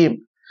proud of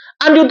him.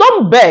 And you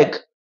don't beg.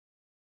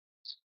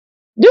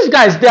 These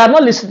guys, they are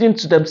not listening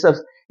to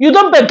themselves. You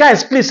don't beg,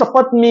 guys, please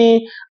support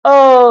me.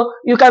 Oh,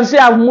 you can see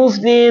I've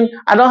moved in.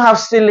 I don't have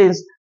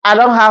ceilings. I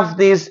don't have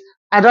this.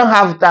 I don't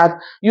have that.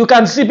 You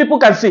can see, people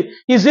can see.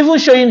 He's even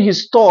showing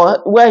his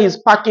store where he's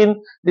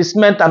packing the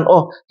cement and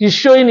all. He's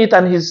showing it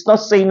and he's not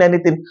saying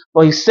anything,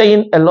 but he's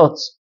saying a lot.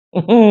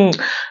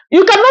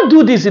 You cannot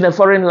do this in a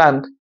foreign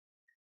land.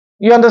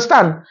 You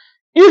understand?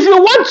 If you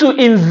want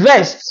to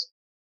invest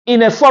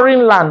in a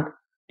foreign land,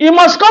 it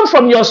must come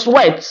from your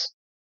sweat.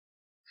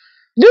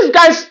 These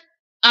guys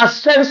are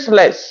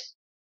senseless.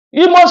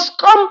 It must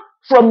come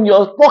from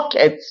your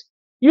pocket.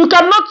 You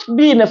cannot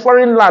be in a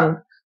foreign land.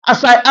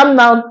 As I am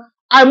now,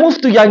 I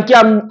moved to Yankee.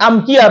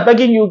 I'm here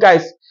begging you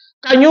guys.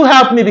 Can you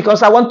help me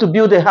because I want to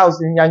build a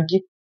house in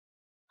Yankee?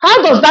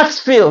 How does that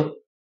feel?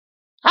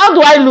 How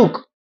do I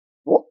look?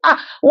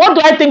 What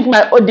do I think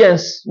my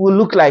audience will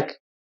look like?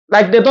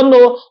 Like they don't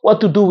know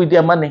what to do with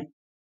their money.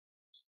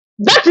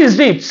 That is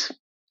it.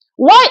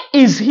 Why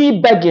is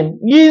he begging?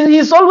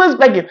 He's always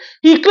begging.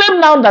 He claimed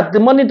now that the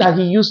money that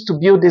he used to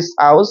build this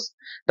house,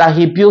 that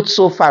he built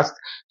so fast,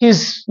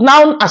 he's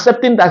now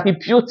accepting that he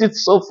built it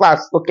so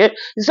fast, okay?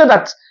 He said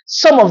that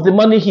some of the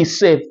money he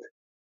saved.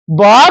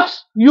 But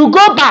you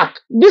go back.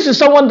 This is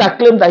someone that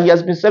claimed that he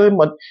has been saving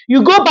money.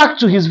 You go back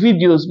to his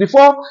videos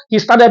before he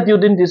started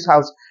building this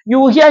house. You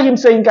will hear him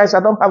saying, guys,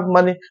 I don't have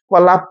money for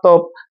a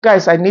laptop.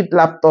 Guys, I need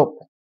laptop.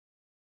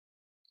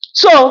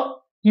 So,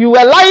 you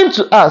were lying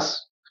to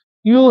us.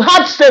 You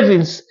had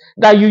savings.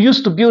 that you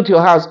used to build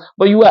your house,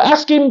 but you were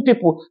asking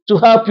people to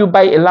help you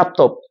buy a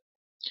laptop.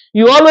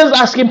 You always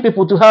asking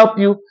people to help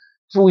you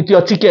with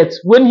your tickets.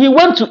 When he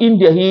went to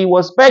India, he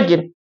was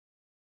begging.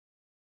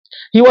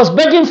 He was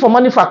begging for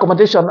money for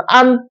accommodation.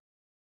 And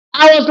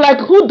I was like,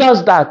 who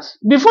does that?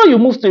 Before you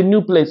move to a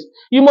new place,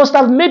 you must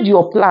have made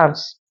your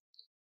plans.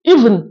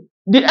 Even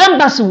the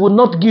embassy will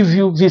not give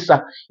you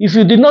visa if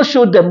you did not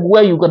show them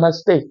where you're going to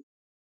stay.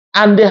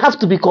 And they have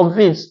to be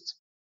convinced.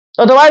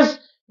 Otherwise,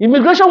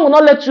 immigration will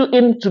not let you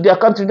into their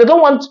country. They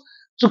don't want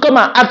to come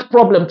and add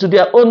problem to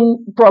their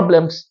own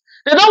problems.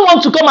 They don't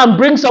want to come and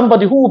bring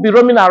somebody who will be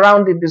roaming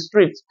around in the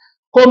streets,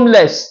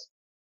 homeless.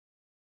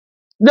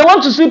 They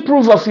want to see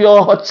proof of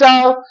your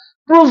hotel,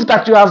 proof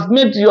that you have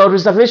made your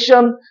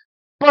reservation,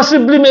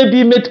 possibly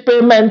maybe made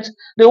payment.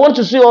 They want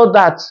to see all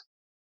that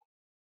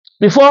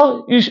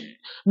before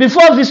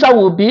visa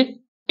will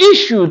be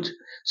issued.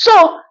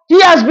 So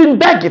he has been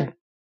begging.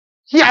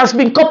 He has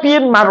been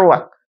copying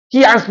Marwa.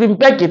 He has been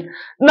begging.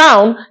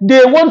 Now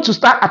they want to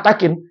start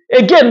attacking.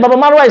 Again, Baba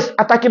Marwa is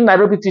attacking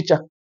Nairobi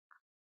teacher,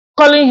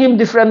 calling him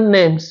different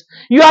names.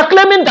 You are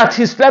claiming that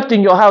he slept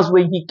in your house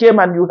when he came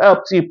and you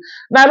helped him.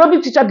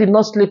 Nairobi teacher did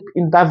not sleep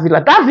in that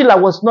villa. That villa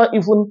was not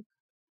even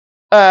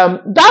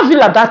that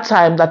villa that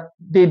time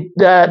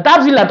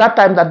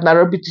that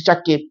Nairobi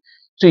teacher came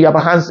to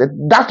Nyabohanse.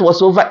 That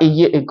was over a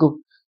year ago.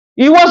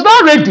 He was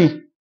not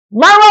ready.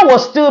 Marwa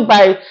was still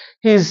by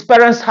his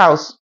parents'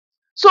 house.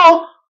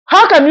 So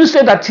how can you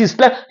say that he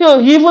slept? He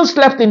even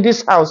slept in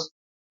this house.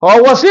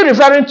 Or was he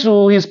referring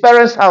to his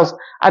parents' house?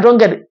 I don't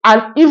get it.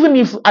 And even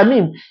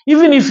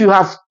if you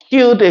have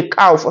killed a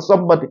cow for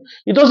somebody,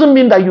 it doesn't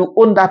mean that you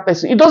own that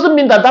person. It doesn't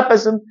mean that that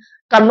person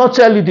cannot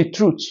tell you the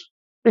truth.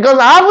 Because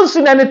I haven't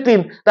seen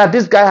anything that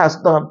this guy has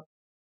done.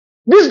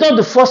 This is not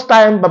the first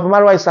time Baba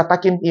Marwa is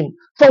attacking him.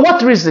 For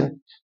what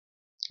reason?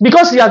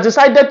 Because he has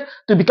decided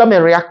to become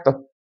a reactor.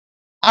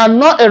 And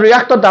not a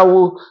reactor that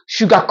will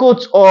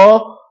sugarcoat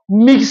or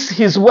mix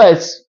his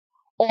words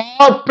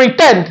or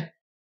pretend.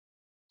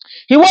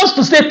 He wants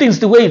to say things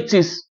the way it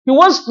is. He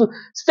wants to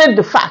state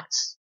the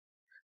facts.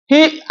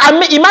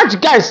 Imagine,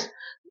 guys,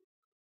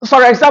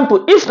 for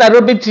example, if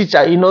Nairobi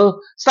teacher,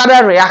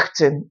 started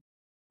reacting,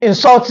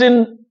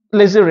 insulting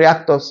lazy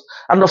reactors,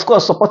 and of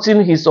course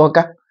supporting his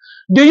organ,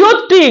 do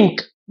you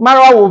think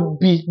Marwa will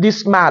be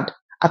this mad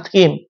at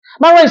him?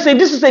 Marwa is saying,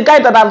 this is a guy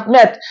that I've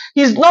met.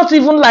 He's not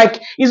even like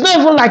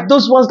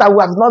those ones that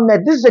we have not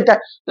met. This is a guy.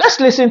 Let's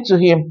listen to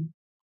him.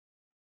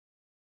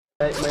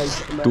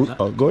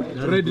 Good?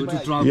 Ready to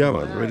travel. Yeah,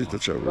 man, ready to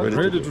travel.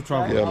 Ready to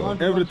travel. Yeah,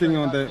 man. Everything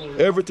on the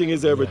Everything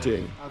is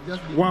everything.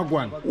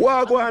 Wagwan.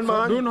 Wagwan,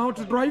 man. Do you know how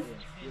to drive?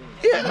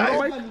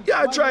 Yeah,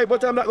 I drive,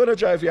 but I'm not going to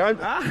drive here.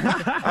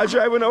 I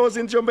drive when I was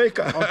in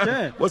Jamaica.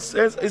 Okay.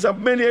 It's a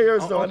many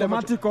years now.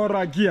 Automatic or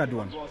a geared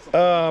one?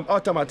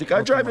 Automatic.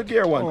 I drive a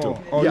gear one too.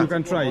 Oh, yeah. You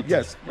can try it.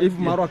 Yes. If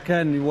Morocco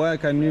can, why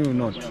can you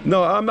not?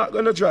 No, I'm not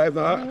going to drive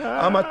now.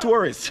 I'm a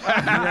tourist.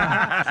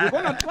 You're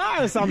going to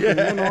try something,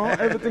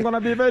 Everything going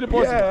to be very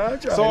possible. Yeah,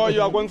 so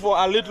you are going for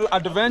a little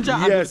adventure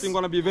and everything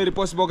going to be very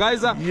possible.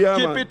 Guys, yeah,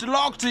 keep man. it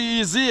locked.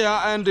 He's here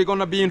and they're going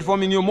to be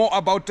informing you more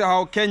about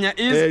how Kenya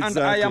is.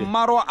 Exactly. And I am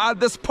Marwa at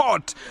the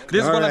spot.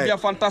 This is going to be a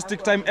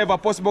fantastic time ever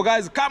possible.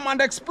 Guys, come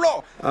and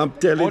explore. I'm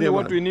telling Only you,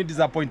 what man. we need is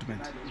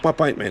appointment.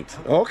 Appointment.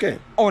 Okay.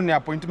 Only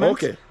appointment.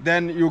 Okay.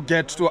 Then you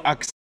get to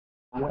access.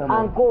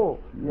 Uncle,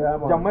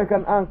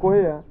 Jamaican uncle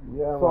here.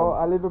 Yeah, So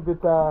a little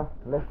bit,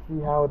 let's see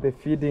how the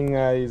feeding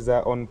is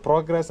on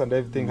progress and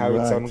everything, how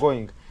it's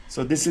ongoing.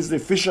 So this is the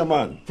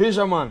fisherman.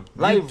 Fisherman,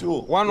 live,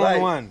 too.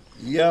 one-on-one.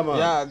 Yeah, man.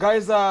 Yeah,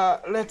 guys,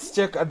 let's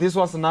check. This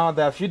was now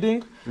they're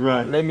feeding.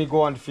 Right. Let me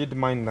go and feed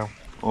mine now.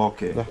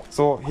 Okay. Yeah.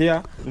 So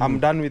here, I'm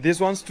done with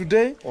these ones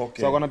today.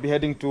 Okay. So I'm gonna be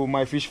heading to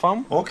my fish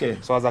farm. Okay.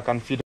 So as I can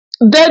feed.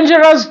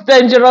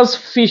 Dangerous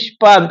fish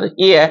pond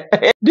here.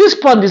 This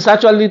pond is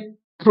actually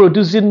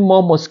producing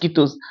more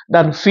mosquitoes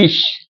than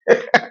fish.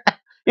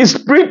 It's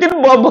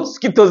breeding more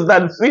mosquitoes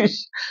than fish.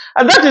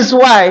 And that is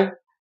why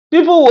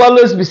people will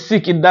always be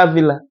sick in that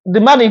villa. The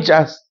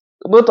managers,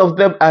 both of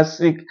them are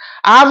sick.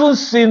 I haven't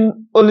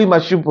seen Oli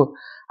Mashubo.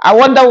 I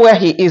wonder where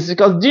he is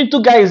because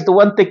G2 guy is the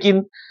one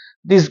taking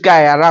this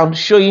guy around,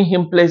 showing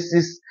him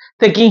places,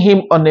 taking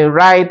him on a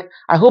ride.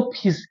 I hope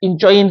he's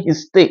enjoying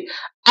his stay.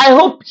 I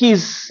hope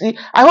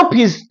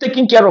he's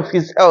taking care of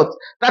his health.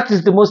 That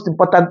is the most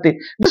important thing.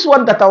 This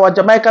one that our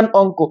Jamaican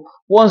uncle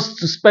wants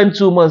to spend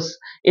 2 months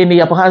in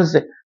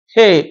Nyabohanse.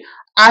 Hey,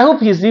 I hope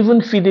he's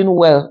even feeding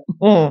well.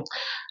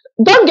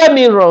 Don't get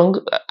me wrong.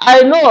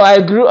 I know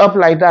I grew up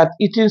like that,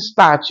 eating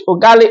starch.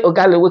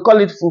 Ogale, we call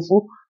it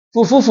fufu.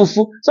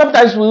 Fufu.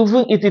 Sometimes we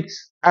even eat it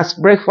as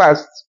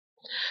breakfast.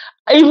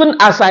 Even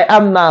as I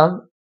am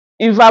now,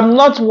 if I'm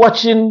not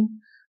watching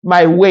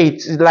my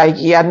weight, like,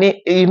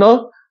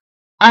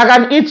 I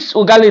can eat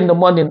ugali in the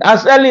morning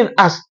as early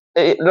as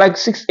like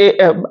 6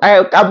 a.m.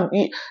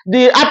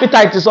 The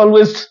appetite is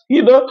always,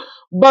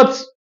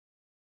 but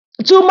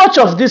too much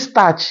of this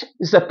starch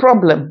is a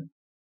problem.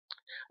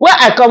 Where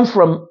I come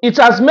from, it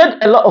has made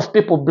a lot of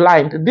people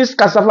blind, this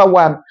cassava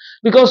one,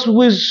 because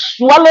we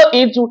swallow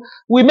it,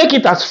 we make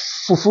it as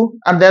fufu,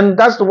 and then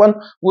that's the one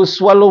we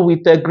swallow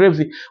with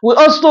gravy. We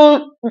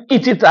also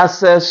eat it as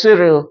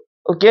cereal,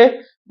 okay?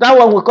 That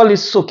one we call it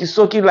soki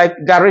soki, like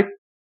gari.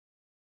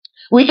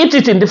 We eat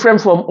it in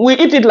different form. We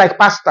eat it like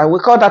pasta. We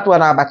call that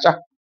one abacha.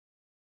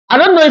 I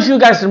don't know if you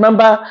guys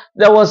remember,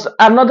 there was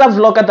another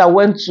vlogger that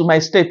went to my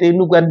state,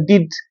 Enugu, and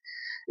did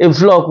a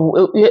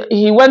vlog.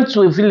 He went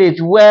to a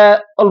village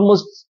where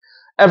almost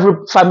every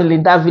family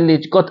in that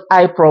village got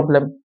eye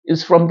problem.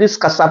 It's from this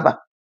cassava.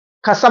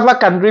 Cassava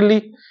can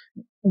really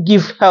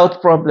give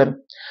health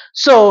problem.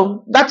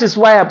 So that is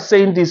why I'm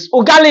saying this.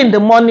 Ugali in the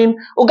morning,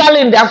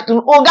 ugali in the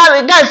afternoon.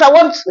 Ugali, guys, I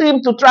want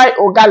him to try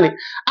ugali.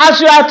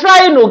 As you are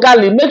trying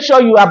ugali, make sure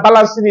you are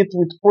balancing it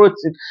with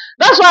protein.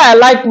 That's why I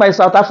like my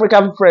South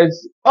African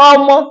friends.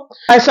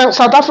 My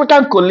South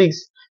African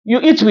colleagues, you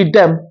eat with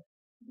them.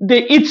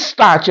 They eat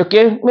starch,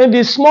 okay?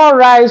 Maybe small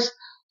rice,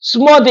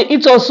 small, they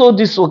eat also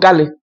this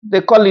ugali.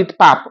 They call it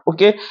pap,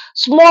 okay?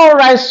 Small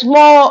rice,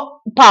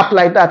 small pap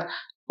like that,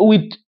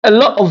 with a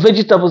lot of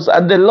vegetables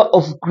and a lot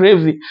of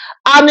gravy.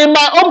 And in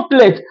my own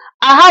plate,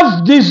 I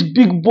have this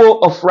big bowl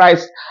of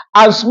rice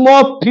and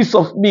small piece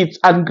of meat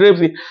and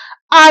gravy.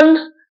 And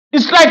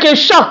it's like a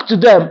shock to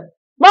them.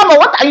 Mama,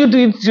 what are you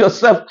doing to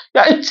yourself?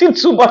 You're eating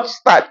too much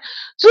starch.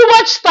 Too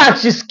much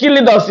starch is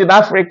killing us in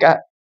Africa.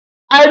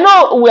 I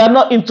know we are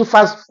not into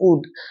fast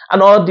food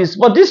and all this,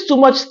 but this too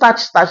much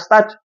starch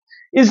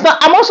is not.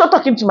 I'm also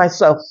talking to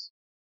myself.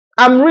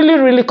 I'm really,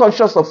 really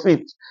conscious of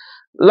it.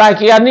 Like,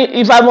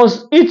 if I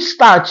must eat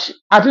starch,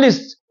 at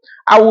least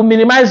I will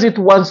minimize it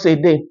once a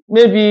day.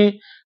 Maybe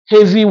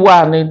heavy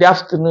one in the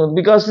afternoon,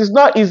 because it's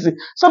not easy.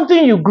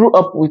 Something you grew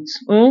up with.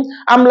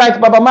 I'm like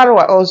Baba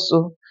Marwa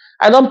also.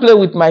 I don't play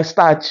with my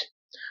starch,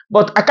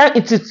 but I can't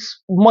eat it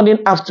morning,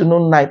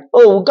 afternoon, night.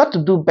 Oh, we got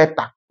to do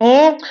better.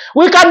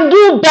 We can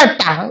do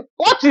better.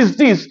 What is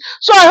this?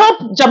 So I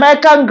hope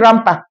Jamaican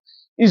grandpa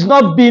is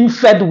not being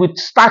fed with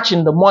starch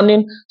in the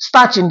morning,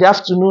 starch in the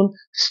afternoon,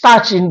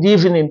 starch in the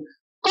evening.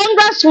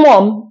 Congress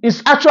mom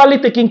is actually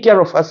taking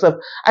care of herself.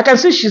 I can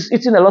see she's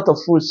eating a lot of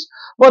fruits.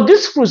 But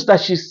this fruits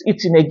that she's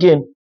eating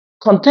again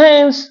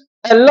contains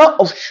a lot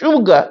of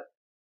sugar,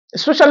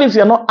 especially if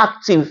you're not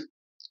active.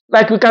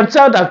 Like, we can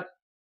tell that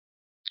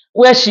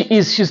where she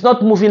is, she's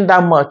not moving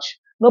that much.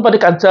 Nobody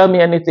can tell me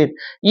anything.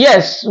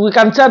 Yes, we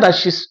can tell that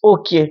she's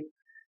okay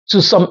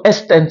to some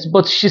extent,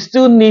 but she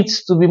still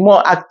needs to be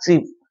more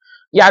active.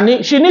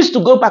 Yani, she needs to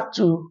go back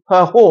to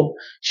her home.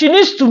 She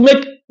needs to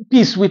make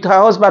peace with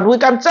her husband. We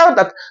can tell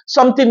that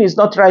something is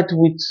not right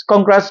with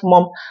Congress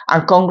mom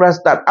and Congress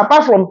dad.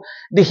 Apart from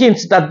the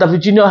hints that the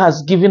Virginia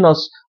has given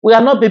us, we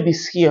are not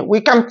babies here. We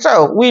can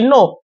tell. We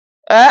know.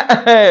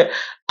 And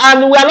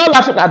we are not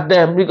laughing at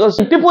them, because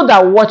the people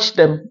that watch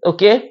them,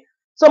 okay,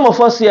 some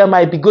of us here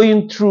might be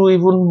going through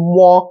even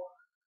more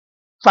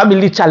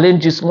family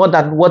challenges more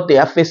than what they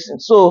are facing.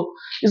 So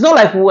it's not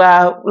like we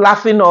are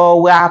laughing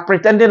or we are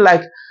pretending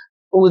like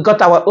we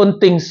got our own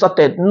things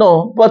sorted.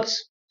 No, but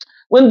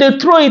when they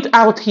throw it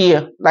out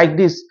here like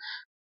this,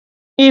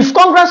 if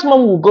Congressman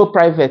will go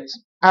private,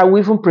 I will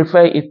even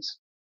prefer it.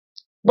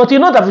 But you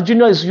know that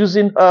Virginia is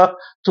using her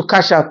to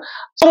cash out.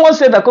 Someone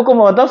said that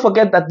Cocomama, don't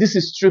forget that this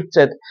is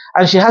scripted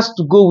and she has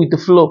to go with the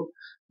flow.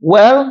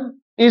 Well,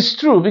 it's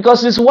true,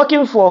 because it's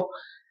working for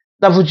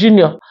the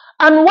Virginia.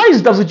 And why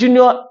is the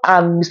Virginia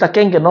and Mr.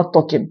 Kenge not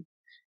talking?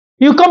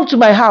 You come to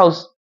my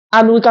house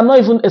and we cannot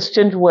even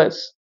exchange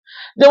words.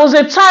 There was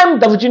a time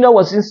the Virginia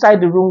was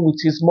inside the room with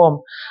his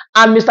mom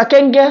and Mr.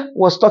 Kenge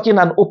was talking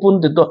and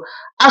opened the door.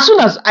 As soon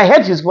as I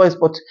heard his voice,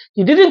 but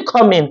he didn't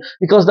come in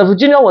because the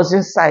Virginia was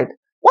inside.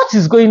 What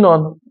is going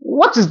on?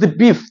 What is the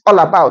beef all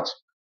about?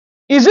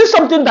 Is this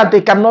something that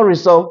they cannot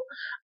resolve?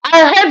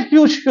 I heard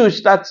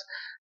huge that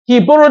he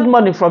borrowed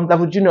money from the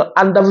Virginia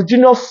and the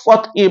Virginia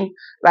fought him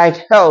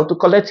like hell to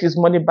collect his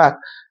money back.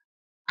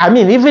 I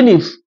mean, even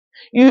if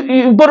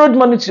you borrowed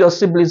money to your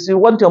siblings, you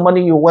want your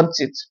money, you want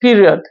it,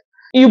 period.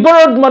 You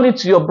borrowed money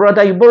to your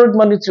brother, you borrowed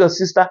money to your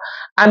sister,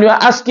 and you are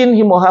asking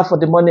him or her for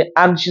the money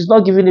and she's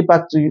not giving it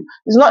back to you.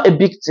 It's not a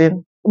big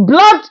thing.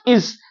 Blood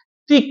is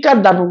thicker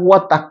than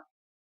water.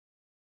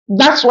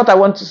 That's what I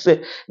want to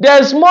say.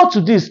 There is more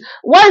to this.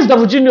 Why is the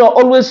Virginia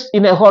always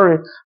in a hurry?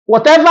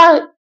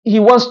 Whatever he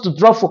wants to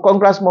drop for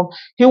Congressman,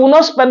 he will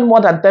not spend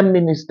more than 10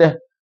 minutes there.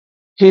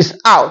 He's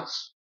out.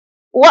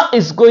 What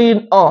is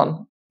going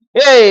on?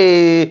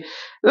 Hey,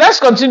 let's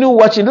continue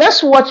watching.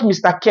 Let's watch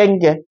Mr.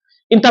 Kenge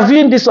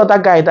interviewing this other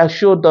guy that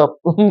showed up.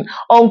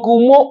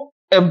 Uncle Mo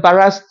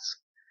embarrassed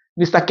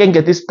Mr.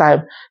 Kenge this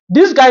time.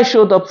 This guy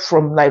showed up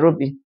from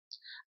Nairobi.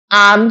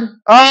 And,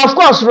 of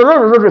course,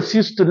 Roro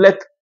refused to let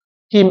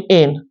him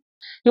in.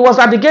 He was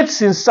at the gate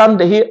since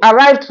Sunday. He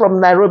arrived from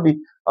Nairobi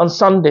on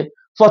Sunday.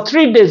 For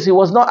 3 days, he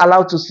was not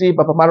allowed to see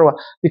Baba Marwa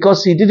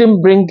because he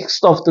didn't bring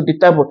stuff to the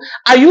table.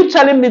 Are you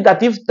telling me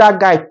that if that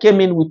guy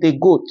came in with a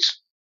goat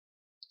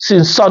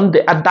since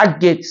Sunday at that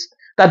gate,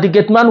 that the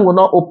gate man will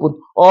not open?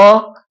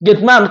 Or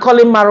gate man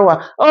calling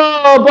Marwa,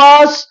 oh,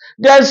 boss,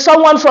 there's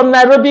someone from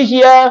Nairobi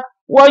here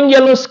one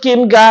yellow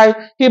skin guy.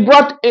 He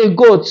brought a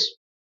goat.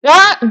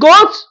 Yeah,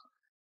 goat.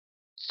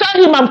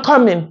 Tell him I'm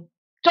coming.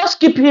 Just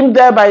keep him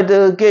there by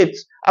the gate.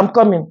 I'm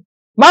coming.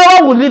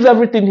 Marwa will leave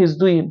everything he's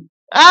doing.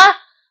 Ah,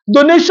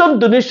 donation,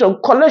 donation,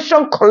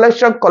 collection,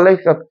 collection,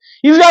 collection.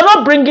 If you are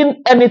not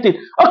bringing anything,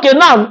 okay.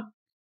 Now,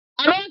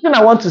 another thing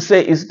I want to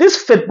say is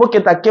this fake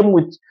bucket that came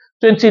with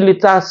 20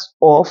 liters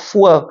of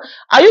fuel.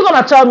 Are you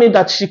gonna tell me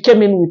that she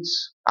came in with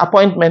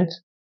appointment?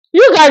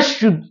 You guys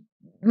should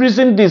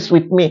reason this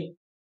with me.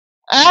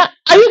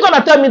 Are you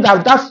gonna tell me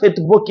that that's Faith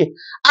Boke?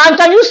 And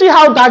can you see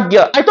how that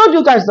girl? I told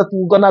you guys that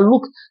we're gonna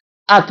look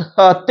at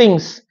her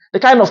things, the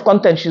kind of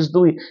content she's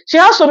doing. She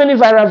has so many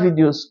viral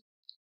videos,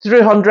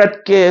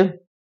 300k,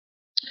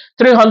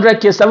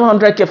 300k,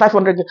 700k,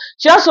 500k.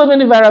 She has so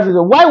many viral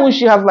videos. Why would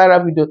she have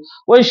viral videos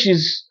when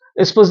she's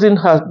exposing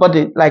her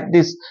body like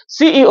this?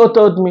 CEO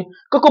told me,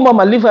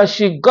 Cocomama, leave her.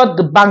 She got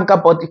the banker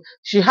body.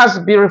 She has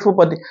a beautiful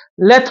body.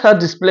 Let her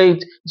display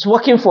it. It's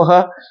working for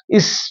her.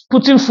 It's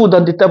putting food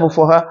on the table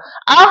for her.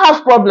 I don't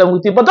have problem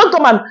with it. But don't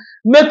come and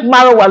make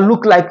Marwa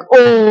look like,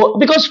 oh,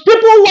 because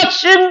people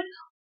watching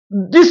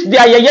this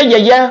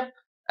their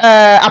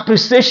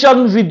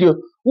appreciation video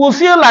will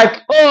feel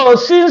like, oh,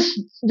 since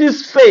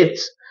this faith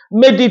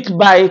made it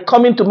by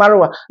coming to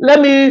Marwa,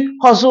 let me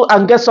hustle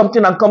and get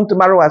something and come to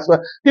Marwa as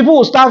well. People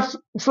will start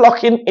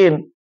flocking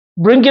in,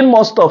 bringing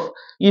more stuff,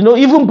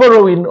 even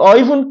borrowing or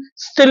even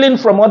stealing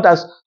from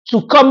others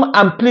to come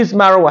and please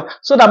Marwa,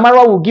 so that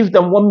Marwa will give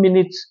them 1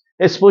 minute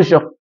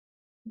exposure.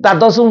 That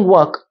doesn't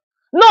work.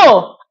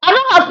 No, I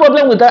don't have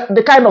problem with that,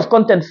 the kind of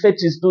content Faith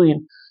is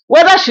doing.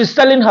 Whether she's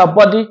selling her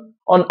body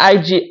on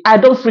IG, I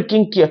don't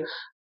freaking care.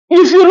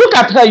 If you look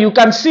at her, you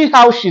can see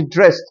how she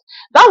dressed.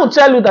 That will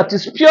tell you that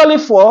it's purely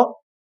for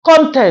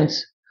content.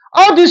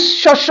 All these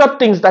short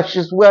things that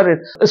she's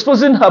wearing,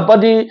 exposing her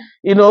body,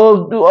 do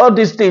all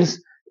these things,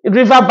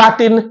 river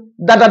bathing,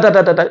 da.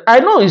 I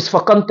know it's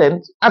for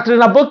content.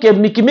 Atrina Boke,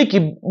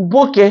 Miki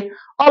Boke,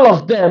 all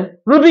of them,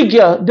 Ruby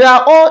Girl, they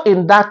are all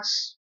in that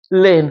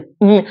lane,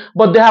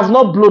 but they have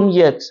not blown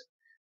yet.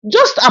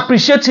 Just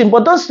appreciate him,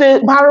 but don't say,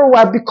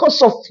 Marwa,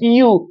 because of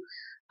you,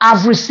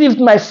 I've received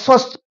my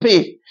first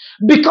pay.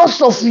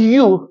 Because of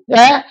you,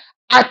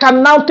 I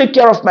can now take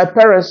care of my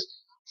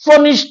parents,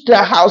 furnish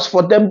their house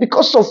for them.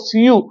 Because of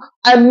you,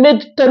 I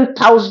made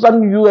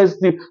 10,000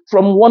 USD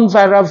from one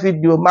viral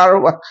video,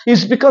 Marwa.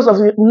 It's because of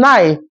it.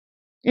 Nah,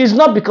 it's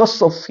not because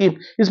of him.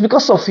 It's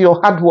because of your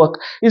hard work.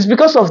 It's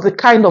because of the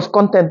kind of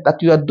content that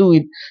you are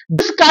doing.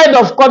 This kind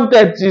of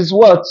content is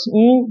what?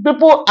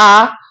 People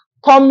are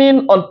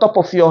coming on top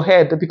of your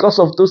head because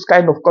of those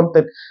kind of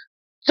content.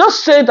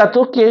 Just say that,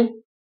 okay,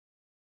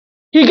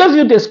 he gave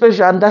you the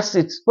exposure and that's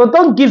it. But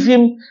don't give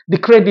him the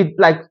credit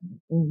like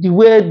the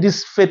way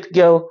this Faith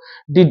girl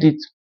did it.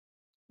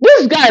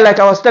 This guy, like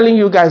I was telling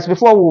you guys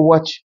before we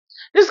watch,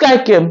 this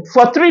guy came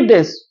for 3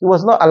 days. He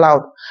was not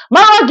allowed.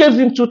 Marwa gave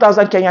him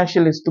 2,000 Kenyan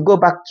shillings to go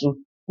back to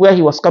where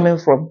he was coming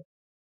from.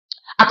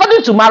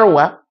 According to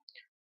Marwa,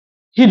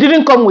 he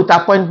didn't come with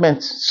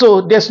appointment.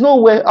 So there's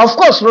no way. Of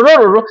course,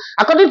 Roro,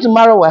 according to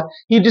Marwa,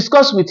 he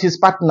discussed with his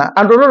partner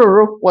and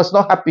Roro was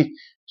not happy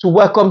to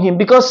welcome him,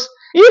 because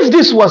if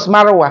this was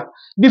Marwa,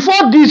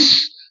 before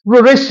this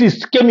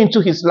racist came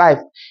into his life,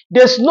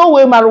 there's no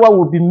way Marwa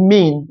would be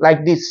mean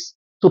like this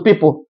to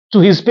people, to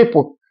his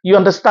people. You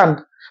understand?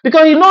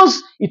 Because he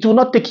knows it will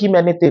not take him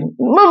anything.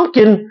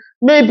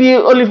 Maybe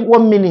only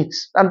 1 minute,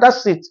 and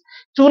that's it.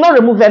 It will not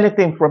remove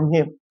anything from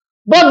him.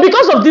 But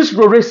because of this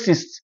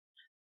racist,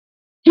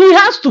 he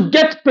has to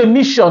get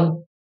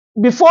permission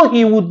before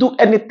he will do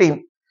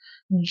anything,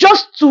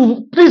 just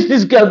to please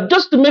this girl,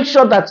 just to make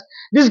sure that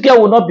this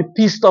girl will not be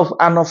pissed off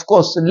and, of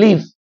course,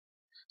 leave.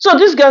 So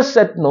this girl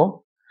said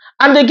no,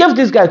 and they gave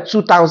this guy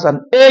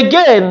 2,000.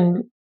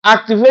 Again,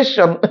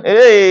 activation.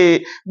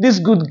 Hey, this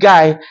good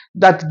guy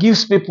that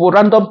gives people,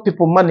 random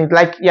people money.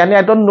 Like, Yani,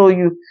 I don't know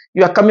you.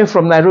 You are coming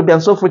from Nairobi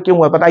and so freaking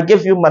well, but I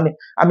gave you money.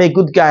 I'm a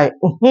good guy.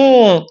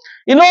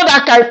 You know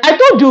that guy. I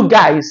told you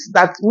guys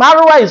that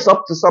Marwa is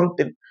up to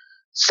something.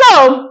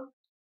 So,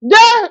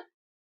 there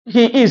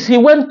he is. He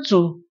went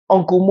to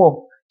Uncle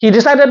Mo. He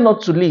decided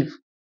not to leave.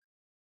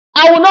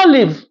 I will not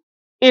leave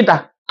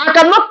either. I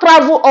cannot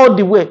travel all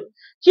the way.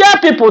 Here,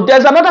 people,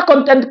 there's another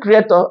content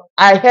creator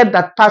I heard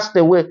that passed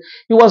away.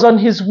 He was on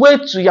his way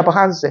to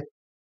Nyabohanse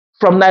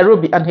from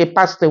Nairobi and he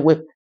passed away.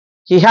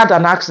 He had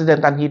an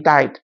accident and he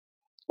died.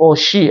 Or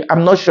she,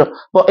 I'm not sure.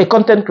 But a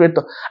content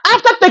creator.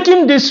 After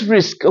taking this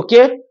risk,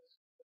 okay,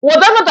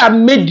 whatever that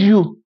made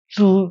you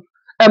to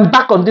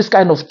embark on this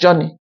kind of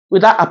journey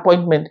without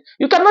appointment,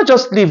 you cannot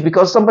just leave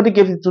because somebody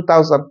gave you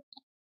 2,000.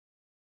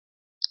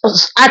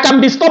 I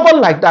can be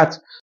stubborn like that.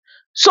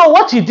 So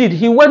what he did,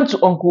 he went to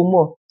Uncle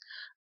Mo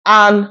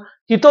and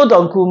he told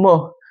Uncle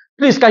Mo,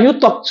 please, can you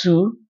talk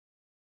to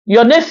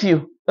your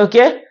nephew,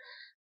 okay?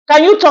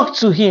 Can you talk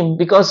to him,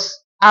 because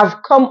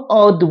I've come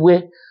all the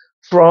way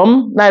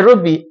from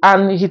Nairobi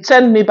and he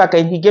sent me back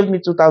and he gave me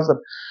 2,000.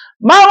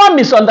 Marwa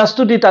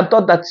misunderstood it and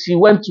thought that he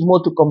went to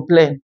Mo to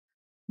complain.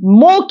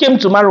 Mo came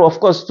to Marwa, of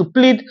course, to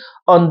plead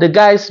on the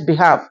guy's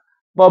behalf.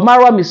 But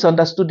Marwa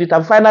misunderstood it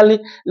and finally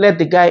let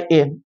the guy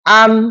in.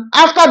 And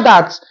after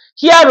that,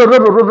 here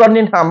Roro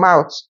running her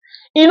mouth.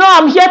 You know,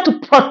 I'm here to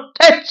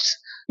protect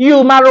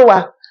you,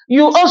 Marwa.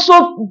 You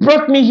also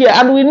brought me here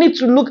and we need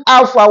to look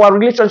out for our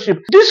relationship.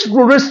 This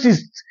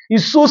racist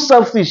is so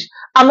selfish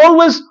and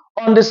always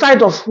on the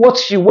side of what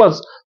she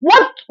wants.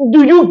 What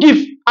do you give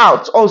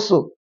out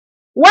also?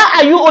 Why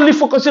are you only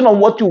focusing on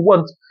what you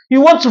want?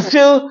 You want to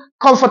feel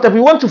comfortable.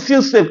 You want to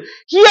feel safe.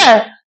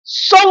 Here,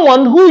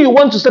 someone who you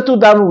want to settle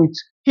down with,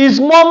 his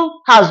mom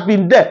has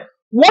been there.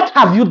 What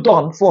have you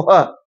done for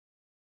her?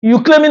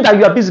 You claiming that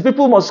you are busy.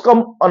 People must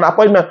come on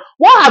appointment.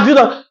 What have you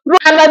done?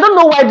 And I don't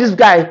know why this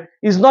guy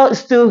is not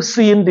still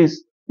seeing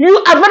this.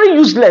 You are very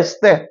useless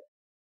there.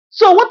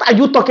 So what are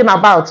you talking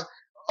about?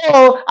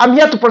 Oh, I'm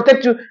here to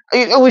protect you.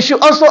 We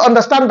should also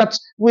understand that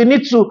we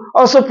need to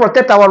also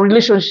protect our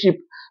relationship.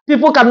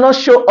 People cannot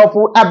show up,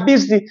 we are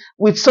busy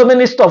with so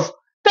many stuff.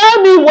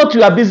 Tell me what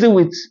you are busy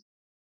with.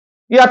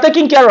 You are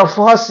taking care of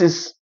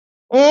horses.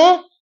 In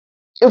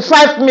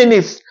 5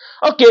 minutes.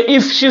 Okay,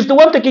 if she's the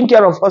one taking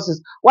care of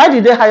horses, why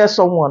did they hire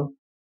someone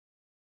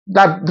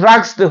that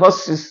drags the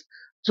horses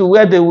to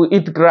where they will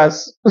eat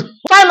grass?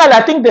 Finally,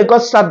 I think they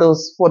got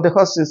saddles for the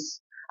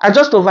horses. I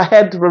just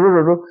overheard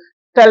Roro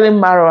telling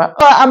Marwa,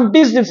 oh, I'm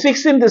busy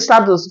fixing the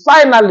saddles.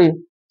 Finally,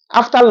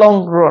 after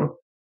long run.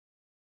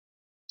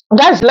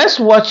 Guys, let's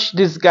watch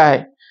this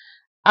guy.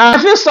 I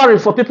feel sorry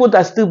for people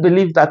that still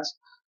believe that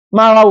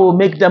Marwa will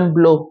make them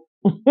blow.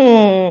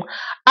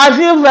 I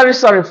feel very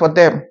sorry for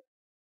them.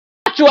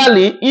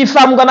 Actually, if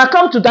I'm gonna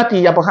come to that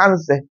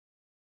Nyabohanse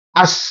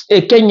as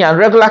a Kenyan,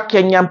 regular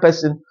Kenyan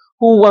person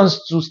who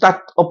wants to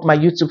start up my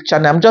YouTube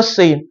channel, I'm just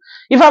saying,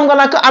 if I'm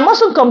gonna, I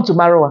mustn't come to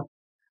Marwa.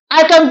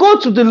 I can go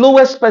to the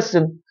lowest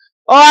person,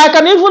 or I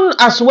can even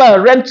as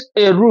well rent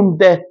a room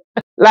there,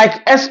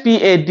 like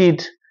SPA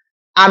did,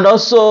 and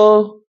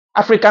also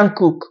African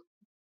Cook.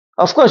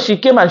 Of course, she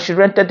came and she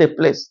rented a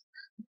place.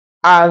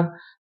 And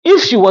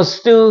if she was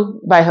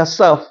still by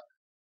herself,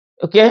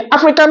 okay,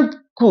 African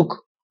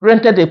Cook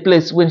rented a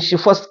place when she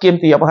first came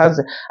to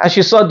Nyabohanse, and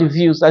she saw the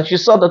views and she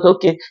saw that,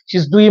 okay,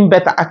 she's doing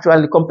better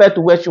actually compared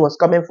to where she was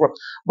coming from.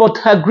 But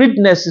her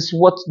greediness is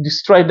what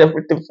destroyed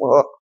everything for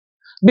her.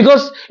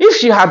 Because if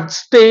she had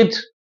stayed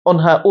on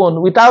her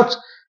own without,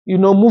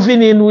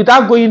 moving in,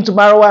 without going to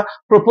Marwa,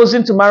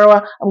 proposing to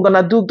Marwa, I'm going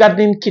to do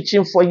gardening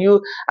kitchen for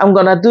you. I'm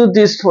going to do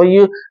this for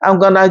you. I'm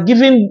going to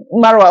giving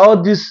Marwa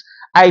all these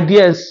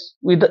ideas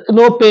with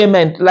no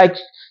payment. Like,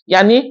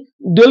 Yani,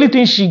 the only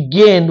thing she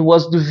gained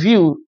was the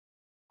view.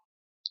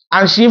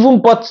 And she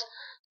even bought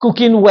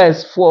cooking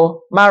wares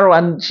for Marwa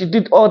and she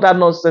did all that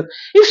nonsense.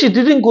 If she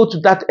didn't go to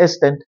that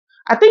extent,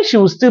 I think she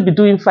will still be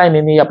doing fine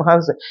in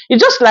Nyabohanse.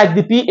 It's just like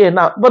the PA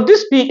now. But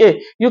this PA,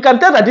 you can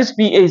tell that this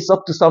PA is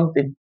up to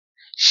something.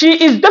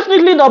 She is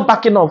definitely not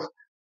backing off.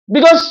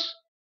 Because,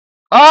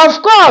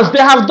 of course,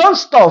 they have done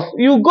stuff.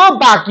 You go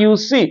back, you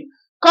see.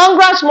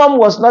 Congrats mom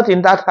was not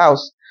in that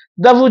house.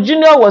 Devil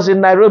Jr. was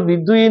in Nairobi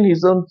doing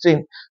his own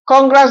thing.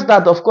 Congrats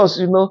dad, of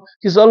course,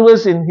 he's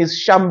always in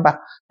his shamba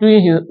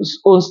doing his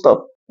own stuff.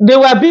 They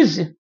were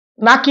busy,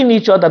 knocking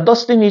each other,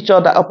 dusting each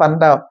other up and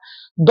down.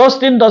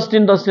 Dusting.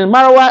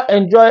 Marwa,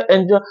 enjoy.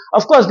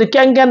 Of course, the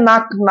Kengen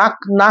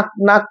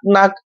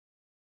knock.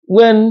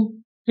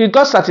 When he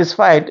got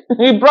satisfied,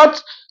 he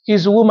brought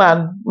his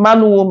woman,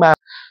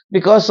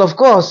 because of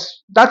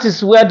course, that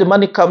is where the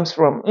money comes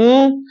from.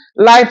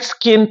 Light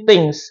skin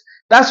things.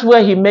 That's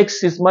where he makes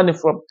his money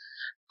from.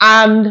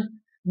 And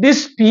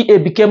this PA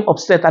became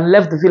upset and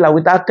left the villa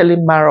without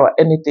telling Marwa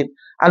anything.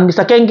 And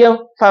Mr. Kenge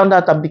found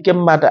out and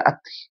became mad at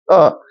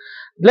her.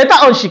 Later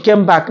on, she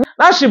came back.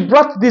 Now she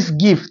brought this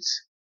gift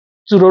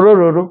to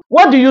Roro.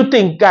 What do you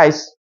think,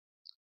 guys?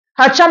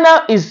 Her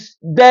channel is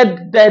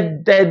dead.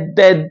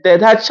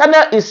 Her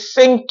channel is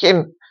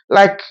sinking,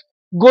 like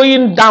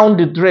going down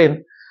the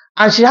drain.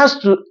 And she has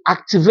to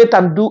activate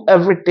and do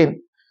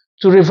everything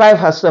to revive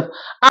herself.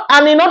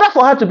 And in order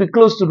for her to be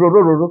close to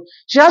Roro,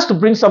 she has to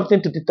bring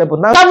something to the table.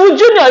 Now, Davu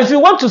Jr., if you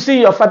want to see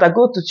your father,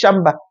 go to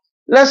Chamba.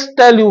 Let's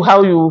tell you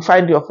how you will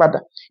find your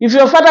father. If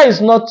your father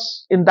is not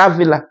in that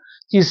villa,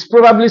 he's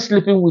probably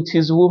sleeping with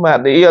his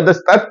woman. You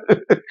understand?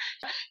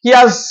 He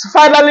has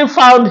finally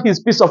found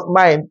his peace of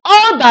mind.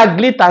 All that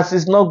glitters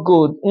is not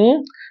gold.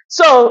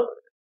 So,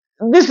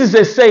 this is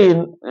a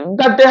saying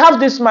that they have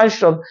this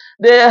mansion,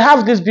 they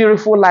have this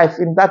beautiful life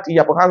in that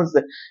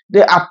Nyabohanse.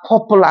 They are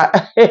popular.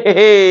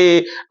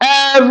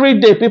 Every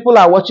day, people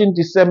are watching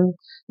the same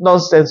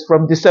nonsense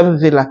from the same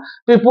villa.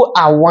 People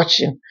are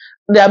watching.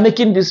 They are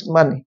making this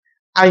money.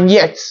 And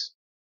yet,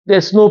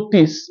 there's no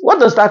peace. What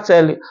does that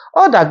tell you?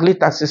 All that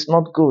glitters is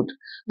not good.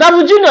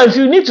 David Jr., if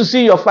you need to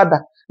see your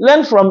father,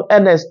 learn from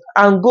Ernest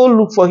and go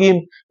look for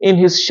him in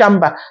his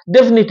shamba.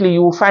 Definitely,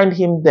 you will find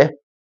him there.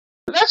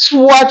 Let's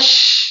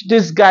watch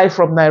this guy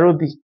from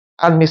Nairobi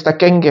and Mr.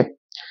 Kenge.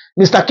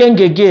 Mr.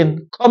 Kenge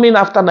again, coming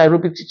after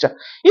Nairobi teacher.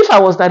 If I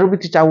was Nairobi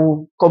teacher, I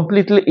would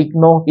completely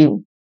ignore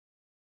him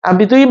and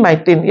be doing my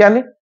thing.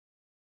 Yani?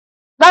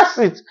 That's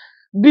it.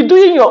 Be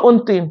doing your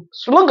own thing.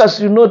 So long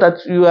as you know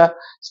that you are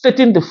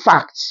stating the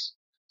facts.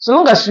 So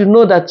long as you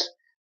know that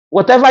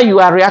Whatever you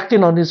are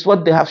reacting on is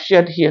what they have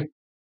shared here.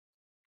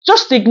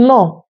 Just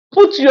ignore.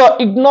 Put your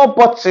ignore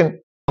button.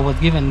 I was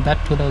given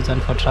that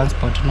 2,000 for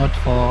transport,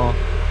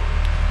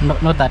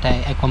 not that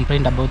I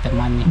complained about the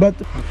money.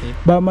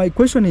 But my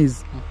question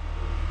is,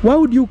 why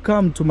would you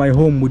come to my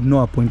home with no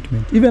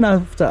appointment? Even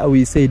after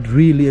we said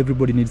really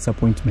everybody needs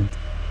appointment.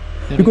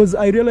 Because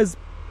I realize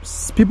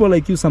people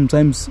like you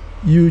sometimes,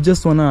 you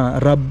just wanna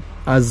rub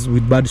us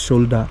with bad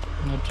shoulder.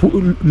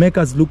 Make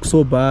us look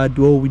so bad.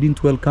 Oh, we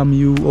didn't welcome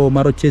you. Oh,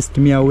 Maro chased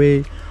me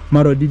away.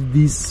 Maro did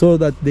this, so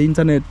that the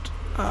internet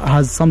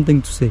has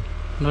something to say.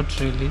 Not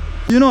really.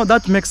 You know,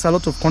 that makes a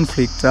lot of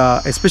conflict,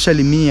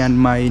 especially me and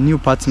my new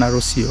partner,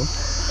 Rocio.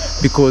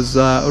 Because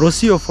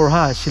Rocio, for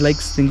her, she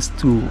likes things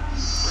to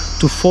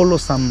follow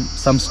some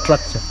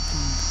structure.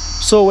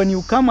 So when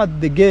you come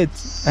at the gate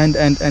and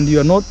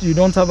you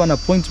don't have an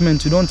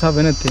appointment, you don't have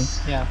anything.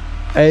 Yeah.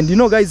 And you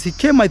know, guys, he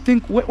came, I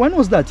think, when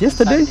was that?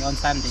 Yesterday? On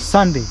Sunday.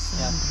 Sunday.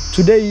 Yeah.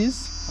 Today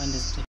is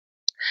Wednesday.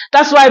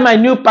 That's why my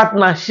new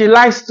partner, she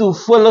likes to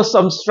follow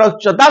some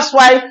structure. That's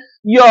why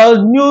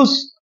your new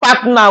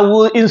partner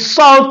will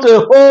insult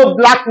a whole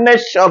black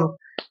nation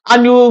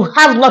and you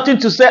have nothing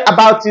to say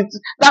about it.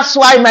 That's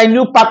why my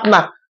new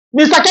partner,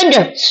 Mr.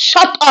 Kenge,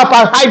 shut up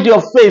and hide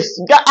your face.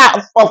 Get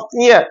out of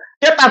here.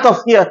 Get out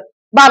of here.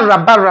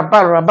 Barra, barra,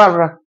 barra,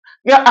 barra.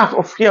 Get out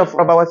of here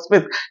from our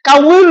space.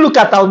 Can we look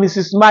at our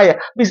Mrs. Maya?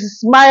 Mrs.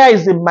 Maya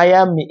is in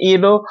Miami, you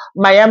know,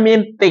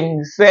 Miami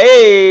things.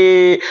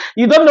 Hey,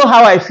 you don't know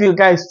how I feel,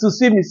 guys, to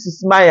see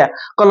Mrs. Maya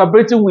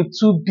collaborating with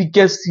two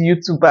biggest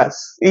YouTubers,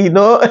 you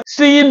know,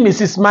 seeing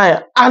Mrs.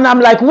 Maya. And I'm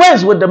like,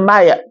 where's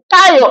wodemaya?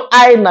 Tayo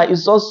Aina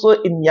is also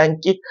in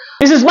Yankee.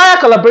 Mrs. Maya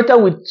collaborated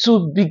with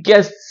two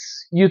biggest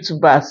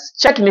YouTubers.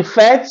 Check the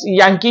facts,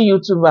 Yankee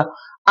YouTuber,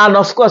 and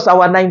of course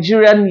our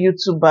Nigerian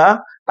YouTuber,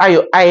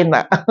 Tayo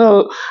Aina.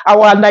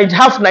 Our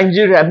half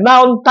Nigerian.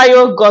 Now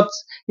Tayo got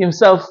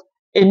himself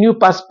a new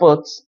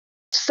passport.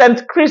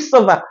 St.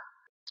 Christopher.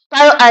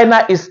 Tayo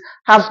Aina is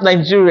half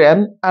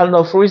Nigerian and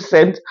of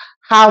recent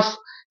half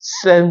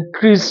St.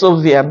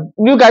 Christophian.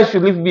 You guys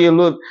should leave me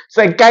alone.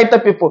 St.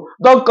 Kaita people,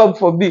 don't come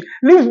for me.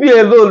 Leave me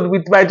alone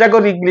with my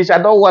jargon English. I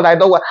don't want. I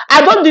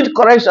don't need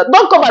correction.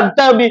 Don't come and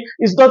tell me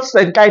it's not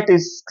St. Kaita,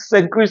 it's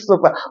St.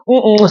 Christopher.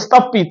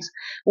 Stop it.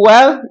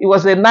 Well, it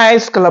was a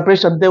nice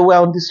collaboration. They were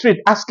on the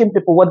street asking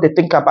people what they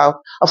think about,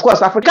 of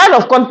course, Africa. Kind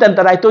of content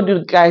that I told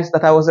you guys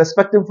that I was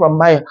expecting from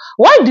Maya.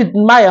 Why did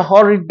Maya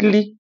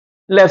hurriedly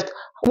left?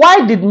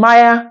 Why did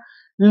Maya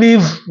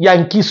leave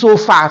Yankee so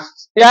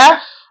fast?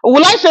 Yeah?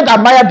 Will I say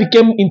that Maya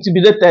became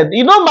intimidated?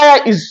 You know,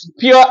 Maya is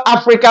pure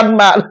African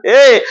man.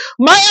 Hey,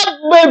 Maya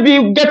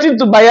maybe getting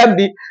to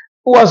Miami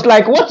was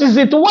like, what is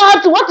it?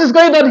 What is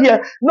going on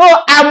here? No,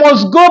 I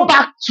must go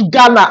back to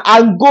Ghana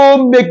and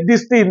go make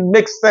this thing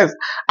make sense.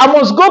 I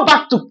must go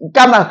back to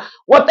Ghana.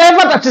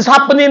 Whatever that is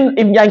happening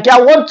in Yankee,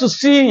 I want to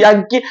see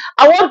Yankee.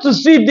 I want to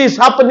see this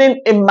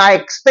happening in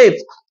my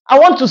state. I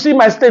want to see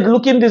my state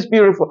looking this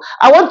beautiful.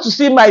 I want to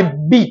see my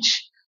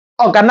beach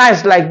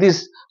organized like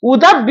this.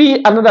 Would that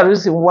be another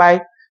reason why?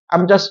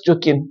 I'm just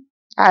joking.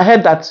 I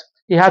heard that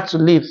he had to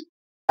leave.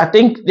 I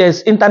think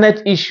there's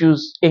internet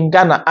issues in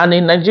Ghana and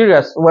in Nigeria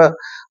as well.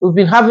 We've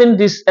been having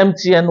this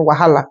MTN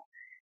wahala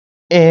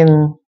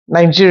in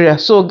Nigeria.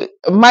 So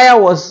Maya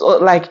was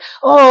like,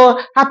 oh,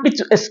 happy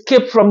to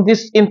escape from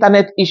these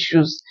internet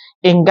issues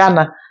in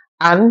Ghana.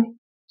 And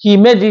he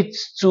made it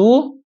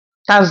to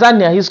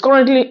Tanzania. He's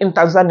currently in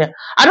Tanzania.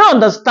 I don't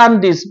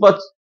understand this, but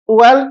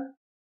well,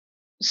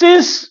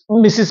 since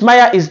Mrs.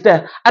 Maya is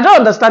there, I don't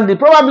understand it.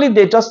 Probably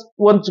they just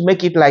want to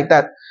make it like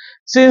that.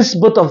 Since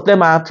both of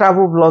them are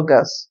travel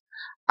vloggers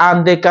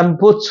and they can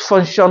both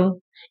function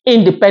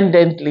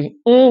independently.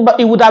 But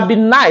it would have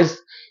been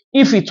nice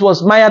if it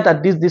was Maya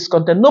that did this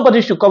content. Nobody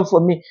should come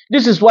for me.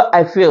 This is what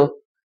I feel.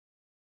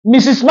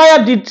 Mrs.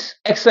 Maya did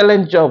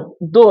excellent job,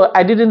 though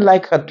I didn't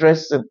like her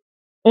dressing.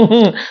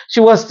 She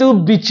was still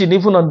bitching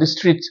even on the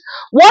street.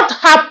 What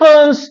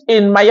happens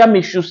in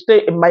Miami should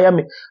stay in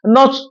Miami,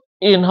 not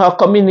in her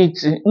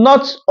community,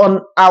 not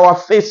on our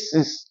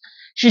faces.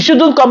 She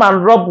shouldn't come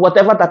and rub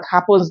whatever that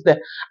happens there.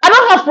 I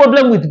don't have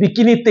problem with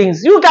bikini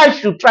things. You guys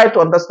should try to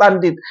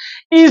understand it.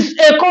 It's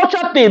a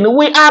culture thing.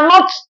 We are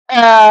not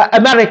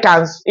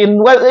Americans.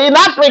 In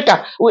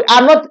Africa, we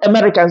are not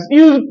Americans.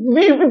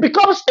 It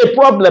becomes a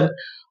problem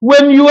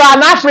when you are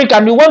an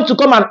African, you want to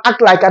come and act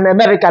like an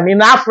American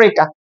in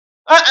Africa.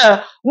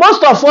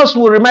 Most of us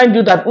will remind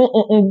you that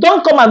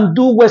don't come and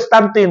do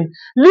Western thing.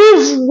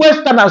 Leave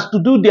Westerners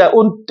to do their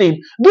own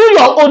thing. Do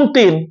your own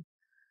thing.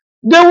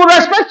 They will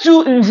respect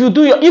you if you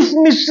do your. If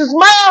Mrs.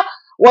 Maya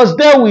was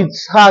there with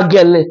her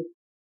gele,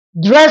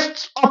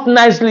 dressed up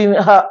nicely in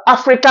her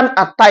African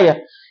attire,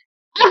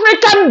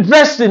 African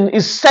dressing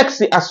is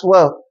sexy as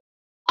well.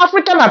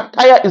 African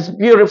attire is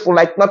beautiful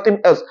like nothing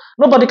else.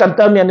 Nobody can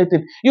tell me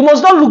anything. You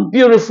must not look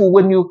beautiful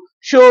when you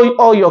show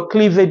all your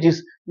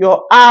cleavages,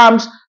 your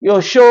arms,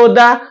 your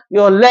shoulder,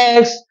 your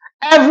legs.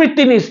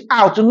 Everything is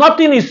out.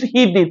 Nothing is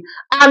hidden.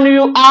 And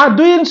you are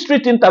doing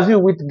street interview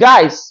with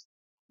guys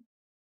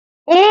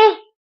in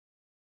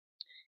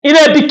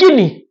a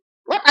bikini.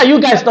 What are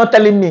you guys not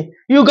telling me?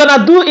 You're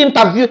gonna do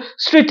interview,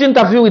 street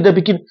interview with the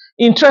Bikini.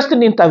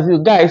 Interesting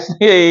interview, guys.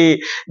 Hey,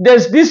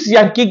 there's this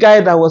Yankee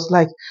guy that was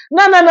like,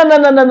 no.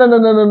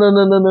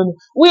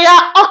 We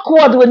are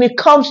awkward when it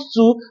comes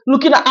to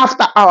looking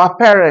after our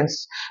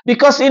parents.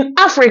 Because in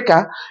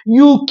Africa,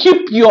 you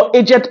keep your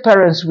aged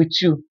parents with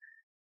you.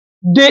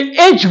 They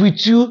age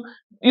with you.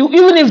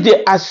 Even if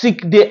they are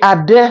sick, they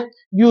are there.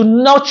 You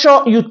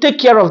nurture, you take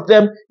care of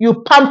them,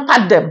 you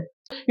pamper them.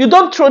 You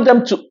don't throw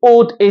them to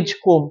old age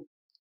home.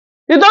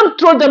 You don't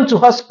throw them to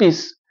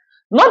hospice.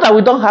 Not that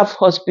we don't have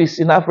hospice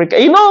in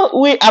Africa. You know,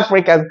 we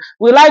Africans,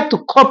 we like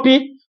to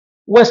copy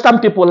Western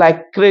people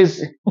like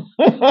crazy.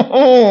 We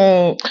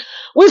still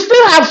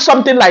have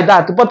something like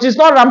that, but it's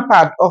not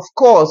rampant, of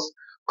course,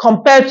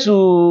 compared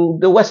to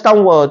the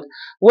Western world,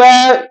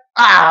 where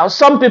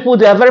some people,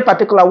 they are very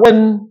particular.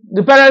 When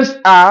the parents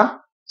are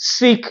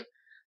sick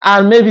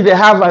and maybe they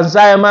have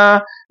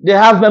Alzheimer, they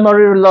have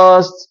memory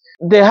loss,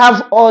 they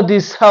have all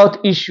these health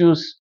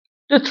issues,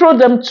 they throw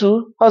them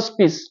to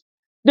hospice.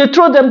 They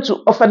throw them to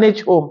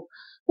orphanage home,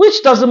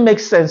 which doesn't make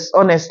sense,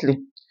 honestly.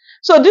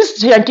 So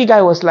this Yankee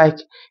guy was like,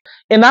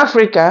 in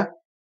Africa,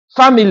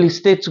 families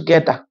stay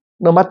together,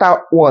 no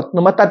matter what,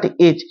 no matter the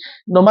age,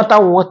 no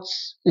matter what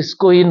is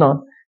going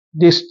on,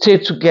 they stay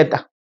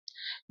together.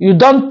 You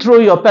don't throw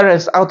your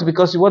parents out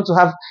because you want to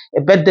have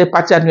a birthday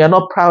party and you are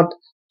not proud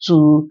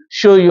to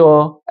show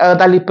your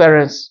elderly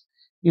parents.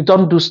 You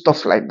don't do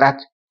stuff like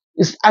that.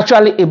 It's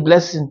actually a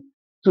blessing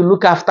to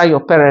look after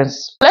your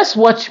parents. Let's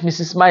watch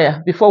Mrs. Maya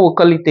before we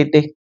call it a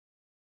day.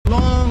 As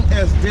long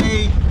as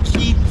they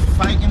keep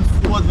fighting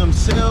for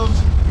themselves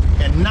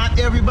and not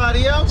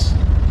everybody else,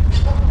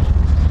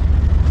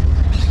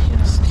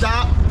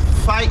 stop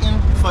fighting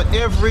for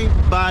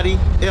everybody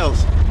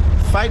else.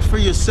 Fight for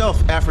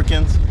yourself,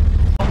 Africans.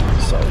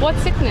 What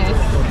sickness?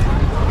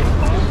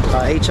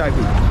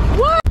 HIV.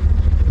 What?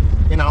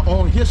 In our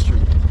own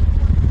history,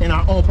 in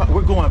our own,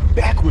 we're going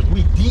backwards.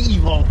 We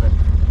de-evolving.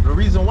 The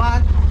reason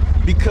why?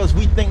 Because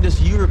we think this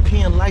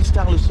European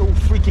lifestyle is so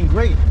freaking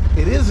great.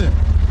 It isn't.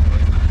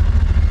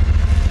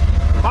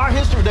 Our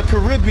history, the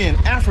Caribbean,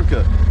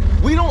 Africa,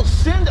 we don't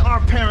send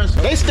our parents.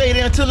 They stay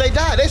there until they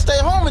die. They stay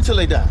home until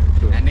they die.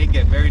 And they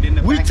get buried in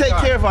the We take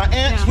care of our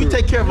aunts. We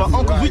take care of our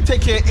uncles. We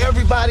take care of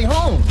everybody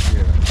home.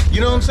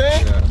 You know what I'm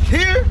saying?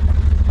 Here,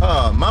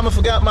 mama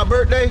forgot my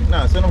birthday.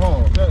 Nah, send them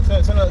home.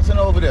 Send her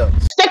over there.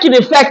 Taking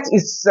Effect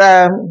is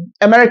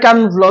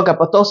American vlogger,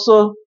 but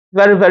also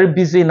very, very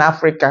busy in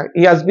Africa.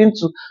 He has been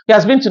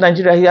to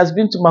Nigeria, he has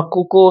been to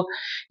Makoko,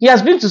 he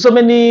has been to so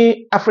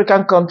many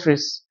African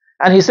countries.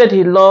 And he said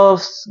he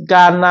loves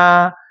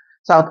Ghana,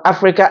 South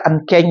Africa,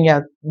 and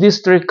Kenya, these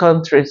 3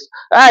 countries.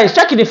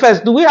 Check it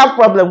first. Do we have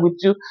problem with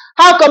you?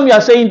 How come you are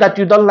saying that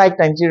you don't like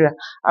Nigeria?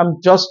 I'm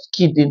just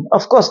kidding.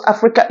 Of course,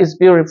 Africa is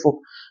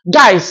beautiful.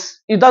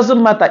 Guys, it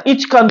doesn't matter.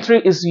 Each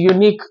country is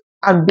unique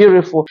and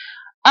beautiful.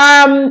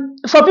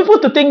 For people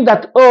to think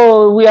that,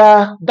 oh, we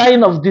are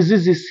dying of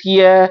diseases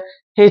here,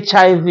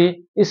 HIV,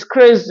 is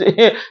crazy.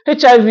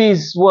 HIV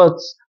is what?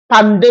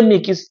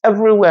 Pandemic is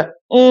everywhere.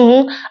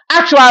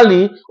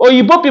 Actually,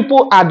 Oyibo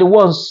people are the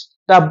ones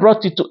that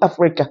brought it to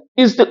Africa.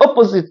 It's the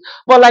opposite.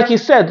 But like he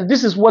said,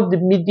 this is what the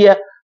media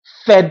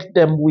fed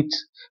them with.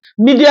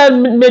 Media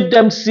made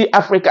them see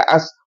Africa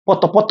as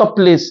poto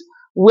place,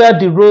 where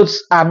the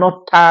roads are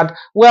not tarred,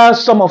 where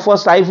some of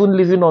us are even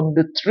living on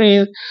the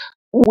trees.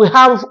 We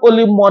have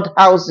only mud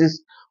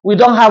houses. We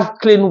don't have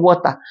clean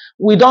water.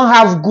 We don't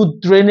have good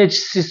drainage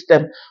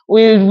system.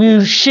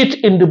 We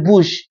shit in the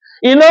bush.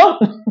 You know,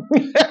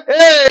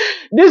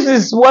 this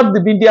is what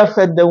the media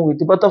fed them with.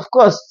 But of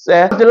course,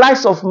 the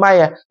likes of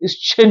Maya is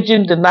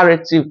changing the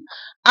narrative.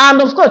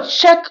 And of course,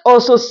 Czech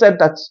also said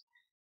that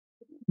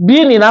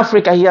being in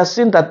Africa, he has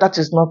seen that that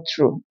is not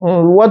true.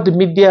 What the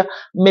media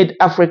made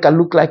Africa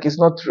look like is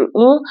not true.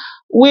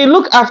 We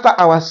look after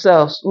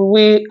ourselves.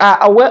 We are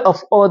aware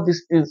of all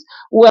these things.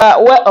 We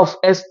are aware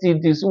of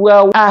STDs. We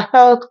are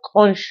health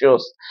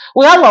conscious.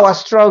 We have our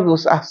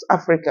struggles as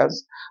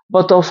Africans.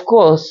 But of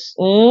course,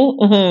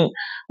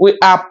 we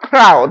are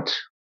proud,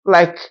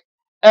 like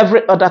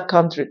every other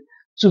country,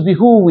 to be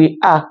who we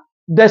are,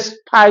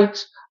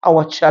 despite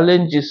our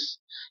challenges.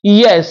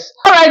 Yes.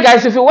 All right,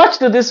 guys, if you watch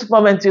to this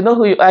moment, you know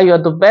who you are. You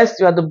are the best.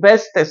 You are the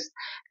bestest.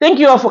 Thank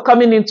you all for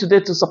coming in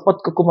today to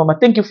support Cocomama.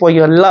 Thank you for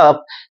your love.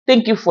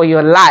 Thank you for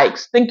your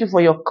likes. Thank you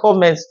for your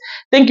comments.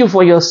 Thank you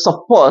for your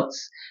support.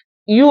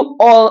 You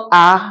all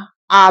are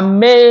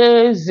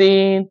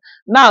amazing.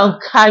 Now,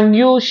 can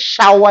you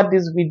shower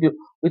this video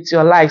with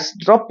your likes?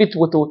 Drop it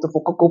with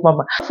for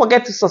Cocomama. Don't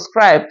forget to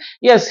subscribe.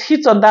 Yes,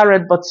 hit on that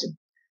red button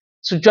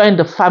to join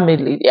the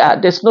family. Yeah,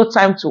 there's no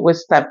time to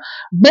waste time.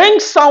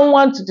 Bring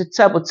someone to the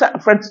table. Tell a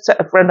friend to tell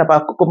a friend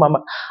about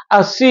Cocomama.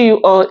 I'll see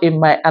you all in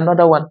my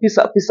another one. Peace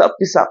out, peace out,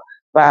 peace out.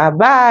 Bye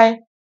bye.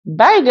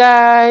 Bye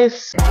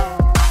guys.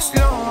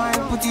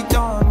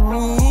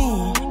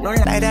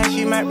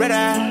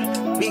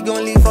 We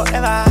gon' live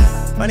forever.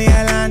 Money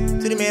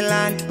island to the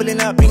mainland, pulling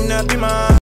up in the